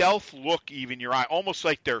stealth look even in your eye, almost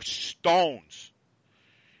like they're stones.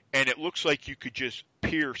 And it looks like you could just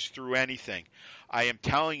pierce through anything. I am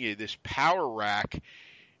telling you, this power rack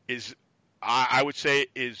is, I would say,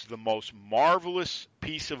 is the most marvelous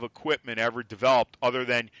piece of equipment ever developed, other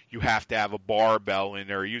than you have to have a barbell in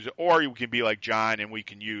there. Or you can be like John and we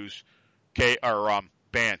can use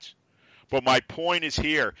bands. But my point is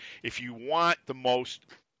here, if you want the most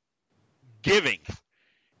giving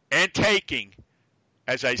and taking,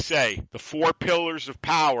 as I say, the 4 pillars of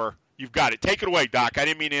power, you've got it. Take it away, Doc. I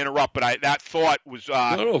didn't mean to interrupt, but that thought was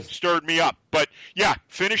stirred me up. But, yeah,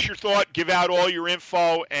 finish your thought, give out all your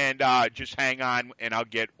info, and just hang on, and I'll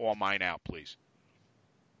get all mine out, please.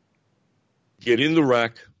 Get in the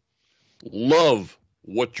rack. Love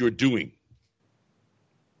what you're doing.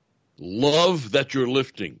 Love that you're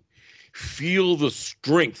lifting. Feel the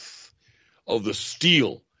strength of the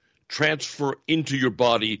steel transfer into your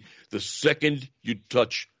body the second you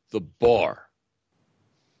touch the bar.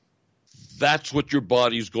 That's what your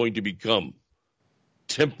body is going to become.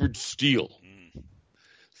 Tempered steel.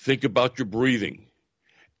 Think about your breathing.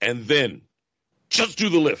 And then just do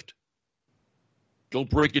the lift. Don't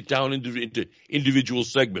break it down into individual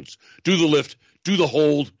segments. Do the lift, do the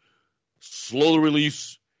hold, slow the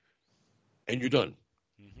release, and you're done.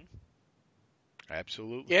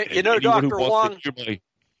 Absolutely. Yeah, Dr. Wong,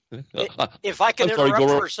 if I can interrupt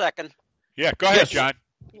for a second. Yeah, go ahead, John.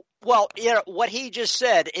 Well, what he just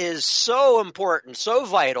said is so important, so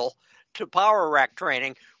vital to power rack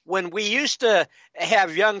training. When we used to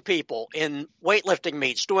have young people in weightlifting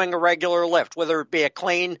meets doing a regular lift, whether it be a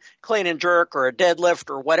clean and jerk or a deadlift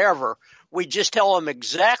or whatever, we just tell them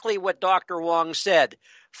exactly what Dr. Wong said.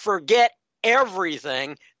 Forget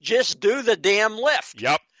everything. Just do the damn lift.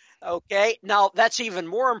 Yep. Okay. Now that's even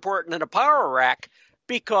more important in a power rack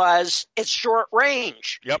because it's short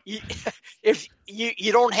range. Yep. If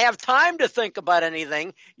you don't have time to think about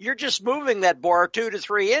anything, you're just moving that bar 2 to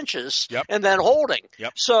 3 inches Yep. and then holding.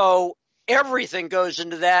 Yep. So everything goes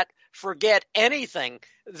into that. Forget anything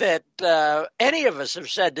that any of us have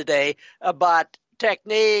said today about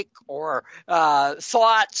technique or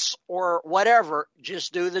thoughts or whatever.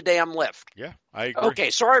 Just do the damn lift. Yeah, I agree. Okay,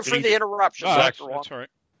 sorry for the interruption, No, Dr. Wong. that's all right.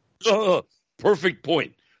 Perfect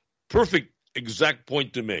point. Perfect exact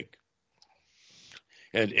point to make.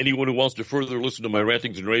 And anyone who wants to further listen to my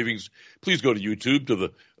rantings and ravings, please go to YouTube to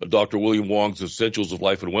the Dr. William Wong's Essentials of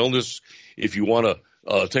Life and Wellness. If you want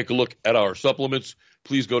to take a look at our supplements,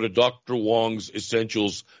 please go to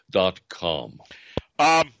drwongsessentials.com.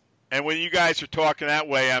 And when you guys are talking that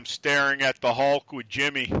way, I'm staring at the Hulk with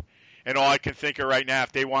Jimmy, and all I can think of right now,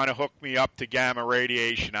 if they want to hook me up to gamma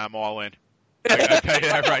radiation, I'm all in. I tell you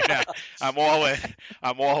that right now. I'm all in.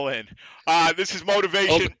 I'm all in. This is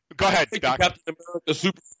motivation. Okay. Go ahead, Doc. Captain America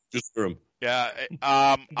Super Serum. Yeah,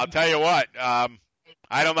 I'll tell you what. I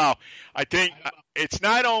don't know. I think it's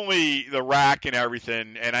not only the rack and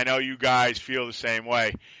everything, and I know you guys feel the same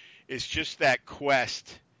way. It's just that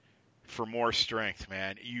quest for more strength,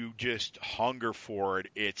 man. You just hunger for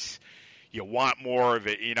it. You want more of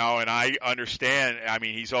it, and I understand. I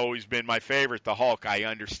mean, he's always been my favorite, the Hulk. I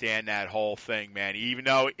understand that whole thing, man. Even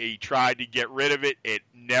though he tried to get rid of it, it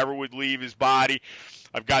never would leave his body.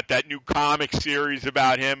 I've got that new comic series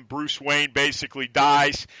about him. Bruce Wayne basically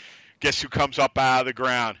dies. Guess who comes up out of the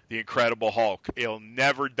ground? The Incredible Hulk. He'll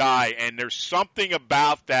never die, and there's something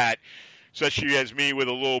about that, especially as me with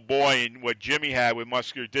a little boy and what Jimmy had with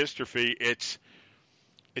muscular dystrophy. It's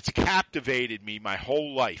captivated me my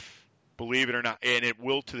whole life. Believe it or not, and it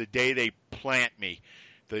will to the day they plant me.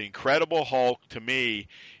 The Incredible Hulk, to me,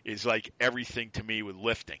 is like everything to me with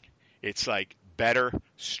lifting. It's like better,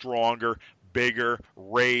 stronger, bigger,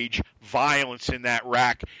 rage, violence in that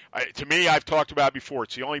rack. To me, I've talked about it before.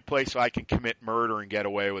 It's the only place I can commit murder and get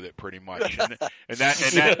away with it, pretty much. And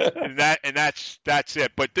that's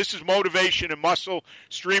it. But this is Motivation and Muscle,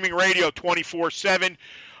 streaming radio 24/7.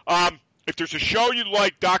 If there's a show you'd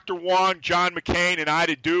like Dr. Wong, John McKean, and I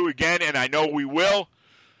to do again, and I know we will,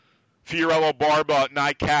 Fiorello Barbell at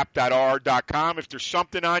nightcap.r.com. If there's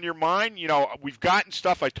something on your mind, we've gotten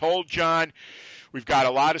stuff. I told John, we've got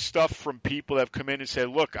a lot of stuff from people that have come in and said,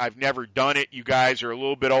 look, I've never done it. You guys are a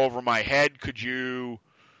little bit over my head. Could you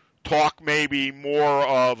talk maybe more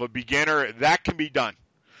of a beginner? That can be done.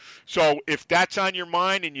 So if that's on your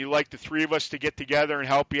mind and you'd like the three of us to get together and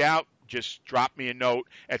help you out, just drop me a note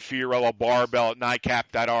at Fiorello Barbell at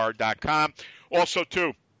nightcap.r.com. Also,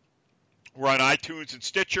 too, we're on iTunes and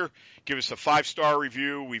Stitcher. Give us a 5-star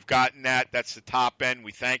review. We've gotten that. That's the top end.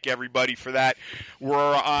 We thank everybody for that. We're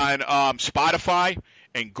on Spotify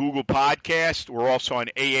and Google Podcast. We're also on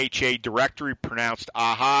AHA Directory, pronounced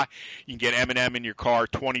AHA. You can get M&M in your car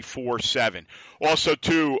 24/7. Also,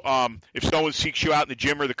 too, if someone seeks you out in the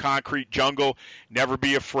gym or the concrete jungle, never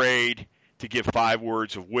be afraid to give 5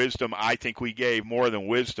 words of wisdom. I think we gave more than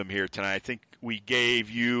wisdom here tonight. I think we gave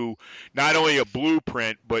you not only a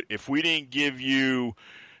blueprint, but if we didn't give you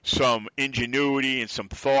some ingenuity and some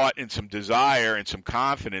thought and some desire and some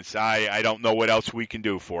confidence, I don't know what else we can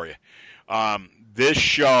do for you. This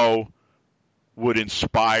show would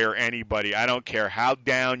inspire anybody. I don't care how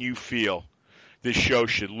down you feel. This show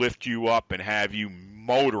should lift you up and have you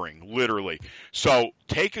motoring, literally. So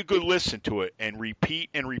take a good listen to it and repeat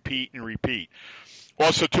and repeat and repeat.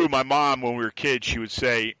 Also, too, my mom, when we were kids, she would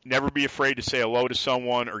say, never be afraid to say hello to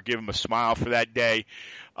someone or give them a smile for that day.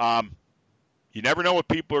 You never know what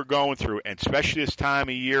people are going through, and especially this time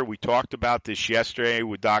of year. We talked about this yesterday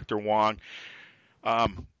with Dr. Wong.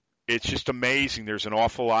 It's just amazing. There's an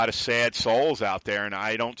awful lot of sad souls out there, and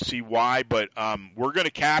I don't see why, but we're going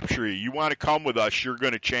to capture you. You want to come with us, you're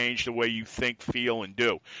going to change the way you think, feel, and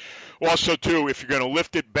do. Also, too, if you're going to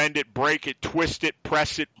lift it, bend it, break it, twist it,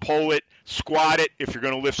 press it, pull it, squat it. If you're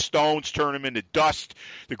going to lift stones, turn them into dust.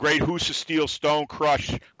 The great Husa Steel Stone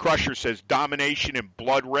Crusher says domination in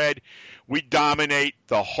blood red. We dominate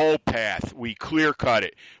the whole path. We clear cut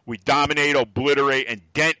it. We dominate, obliterate, and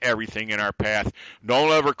dent everything in our path.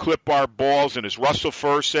 Don't ever clip our balls. And as Russell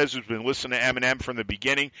Furr says, who's been listening to M&M from the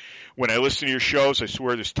beginning, when I listen to your shows, I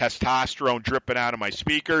swear there's testosterone dripping out of my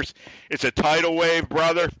speakers. It's a tidal wave,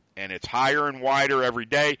 brother, and it's higher and wider every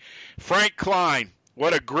day. Frank Klein,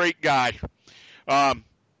 what a great guy.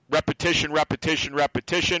 Repetition, repetition,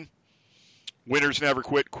 repetition. Winners never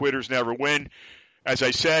quit, quitters never win. As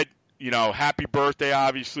I said, happy birthday,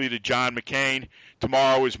 obviously, to John McKean.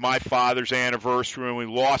 Tomorrow is my father's anniversary, and we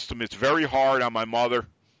lost him. It's very hard on my mother.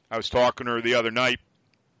 I was talking to her the other night.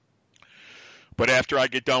 But after I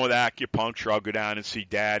get done with acupuncture, I'll go down and see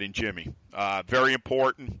Dad and Jimmy. Very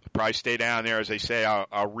important. I'll probably stay down there. As they say,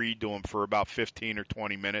 I'll read to them for about 15 or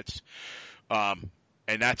 20 minutes. And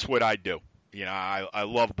that's what I do. You know, I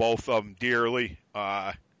love both of them dearly.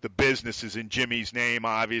 The business is in Jimmy's name,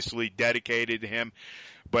 obviously, dedicated to him.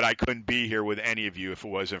 But I couldn't be here with any of you if it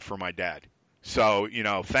wasn't for my dad. So, you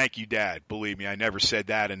know, thank you, Dad. Believe me, I never said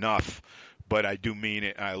that enough. But I do mean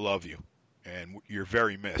it. I love you. And you're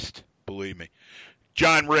very missed. Believe me.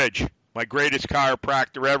 John Ridge, my greatest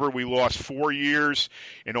chiropractor ever. We lost 4 years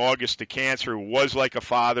in August to cancer. Who was like a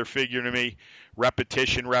father figure to me.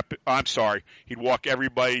 He'd walk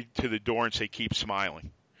everybody to the door and say, keep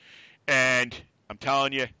smiling. And I'm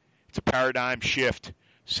telling you, it's a paradigm shift.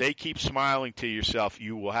 Say keep smiling to yourself.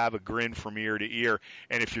 You will have a grin from ear to ear.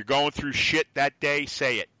 And if you're going through shit that day,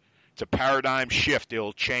 say it. It's a paradigm shift.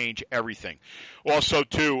 It'll change everything. Also,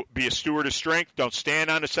 too, be a steward of strength. Don't stand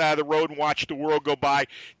on the side of the road and watch the world go by.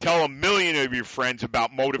 Tell 1 million of your friends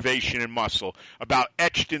about Motivation and Muscle, about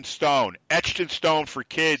Etched in Stone. Etched in Stone for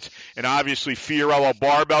kids, and obviously Fiorello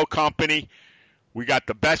Barbell Company. We got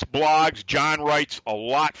the best blogs. John writes a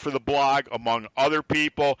lot for the blog, among other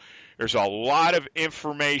people. There's a lot of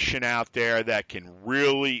information out there that can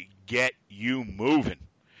really get you moving.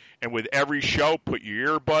 And with every show, put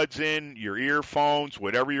your earbuds in, your earphones,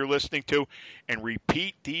 whatever you're listening to, and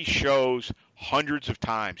repeat these shows hundreds of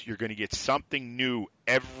times. You're going to get something new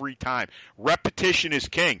every time. Repetition is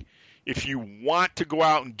king. If you want to go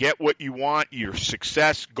out and get what you want, you're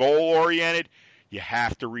success, goal-oriented, you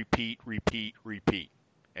have to repeat.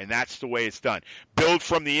 And that's the way it's done. Build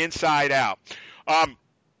from the inside out.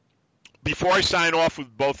 Before I sign off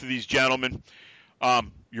with both of these gentlemen,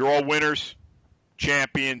 you're all winners,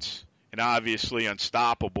 champions, and obviously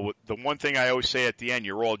unstoppable. The one thing I always say at the end,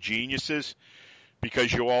 you're all geniuses,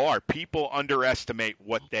 because you all are. People underestimate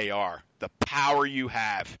what they are, the power you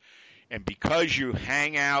have. And because you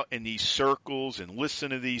hang out in these circles and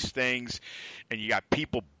listen to these things, and you got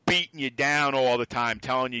people beating you down all the time,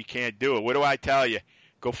 telling you can't do it, what do I tell you?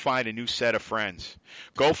 Go find a new set of friends.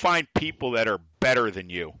 Go find people that are better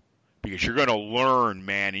than you. Because you're going to learn,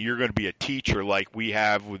 man, and you're going to be a teacher like we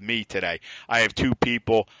have with me today. I have 2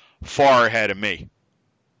 people far ahead of me.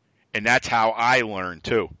 And that's how I learn,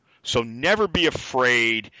 too. So never be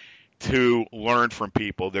afraid to learn from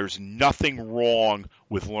people. There's nothing wrong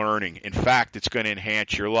with learning. In fact, it's going to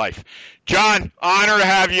enhance your life. John, honor to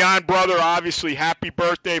have you on, brother. Obviously, happy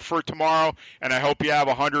birthday for tomorrow, and I hope you have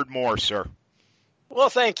 100 more, sir. Well,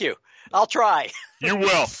 thank you. I'll try. You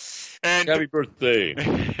will. And, happy birthday.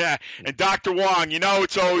 And Dr. Wong, you know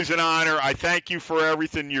it's always an honor. I thank you for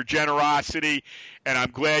everything, your generosity, and I'm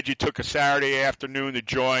glad you took a Saturday afternoon to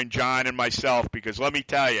join John and myself, because let me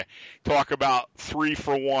tell you, talk about 3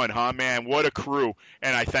 for 1, huh, man? What a crew,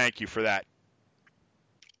 and I thank you for that.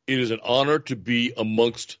 It is an honor to be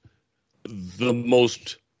amongst the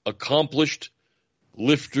most accomplished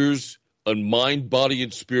lifters on mind, body,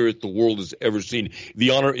 and spirit the world has ever seen. The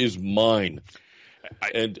honor is mine.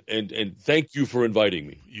 And thank you for inviting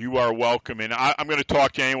me. You are welcome. And I'm going to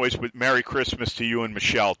talk to you anyways, but Merry Christmas to you and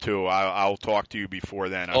Michelle, too. I'll talk to you before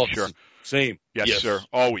then, I'm sure. Same. Yes, sir.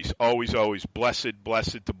 Always. Blessed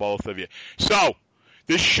to both of you. So,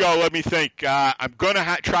 this show, let me think. I'm going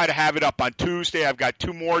to try to have it up on Tuesday. I've got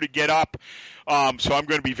 2 more to get up. So I'm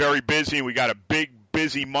going to be very busy. We got a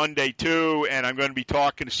busy Monday, too. And I'm going to be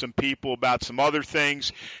talking to some people about some other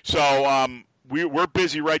things. So, we're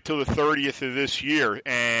busy right till the 30th of this year,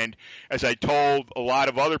 and as I told a lot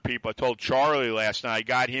of other people, I told Charlie last night, I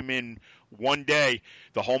got him in one day,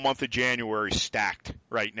 the whole month of January stacked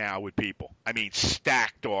right now with people. I mean,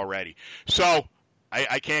 stacked already. So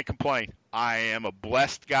I can't complain. I am a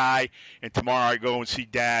blessed guy, and tomorrow I go and see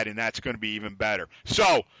Dad, and that's going to be even better.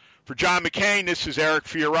 So, for John McKean, this is Eric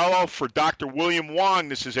Fiorello. For Dr. William Wong,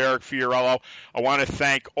 this is Eric Fiorello. I want to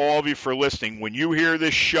thank all of you for listening. When you hear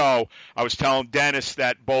this show, I was telling Dennis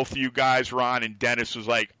that both of you guys were on, and Dennis was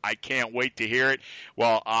like, I can't wait to hear it.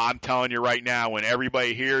 Well, I'm telling you right now, when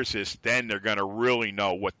everybody hears this, then they're going to really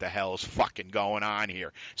know what the hell is fucking going on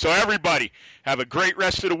here. So everybody, have a great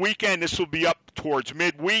rest of the weekend. This will be up towards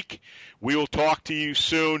midweek. We will talk to you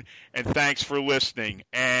soon, and thanks for listening.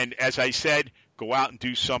 And as I said, go out and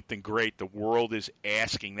do something great. The world is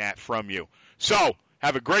asking that from you. So,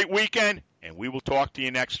 have a great weekend, and we will talk to you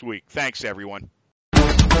next week. Thanks, everyone.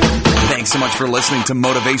 Thanks so much for listening to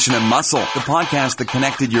Motivation and Muscle, the podcast that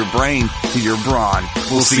connected your brain to your brawn.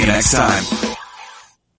 We'll see you next time.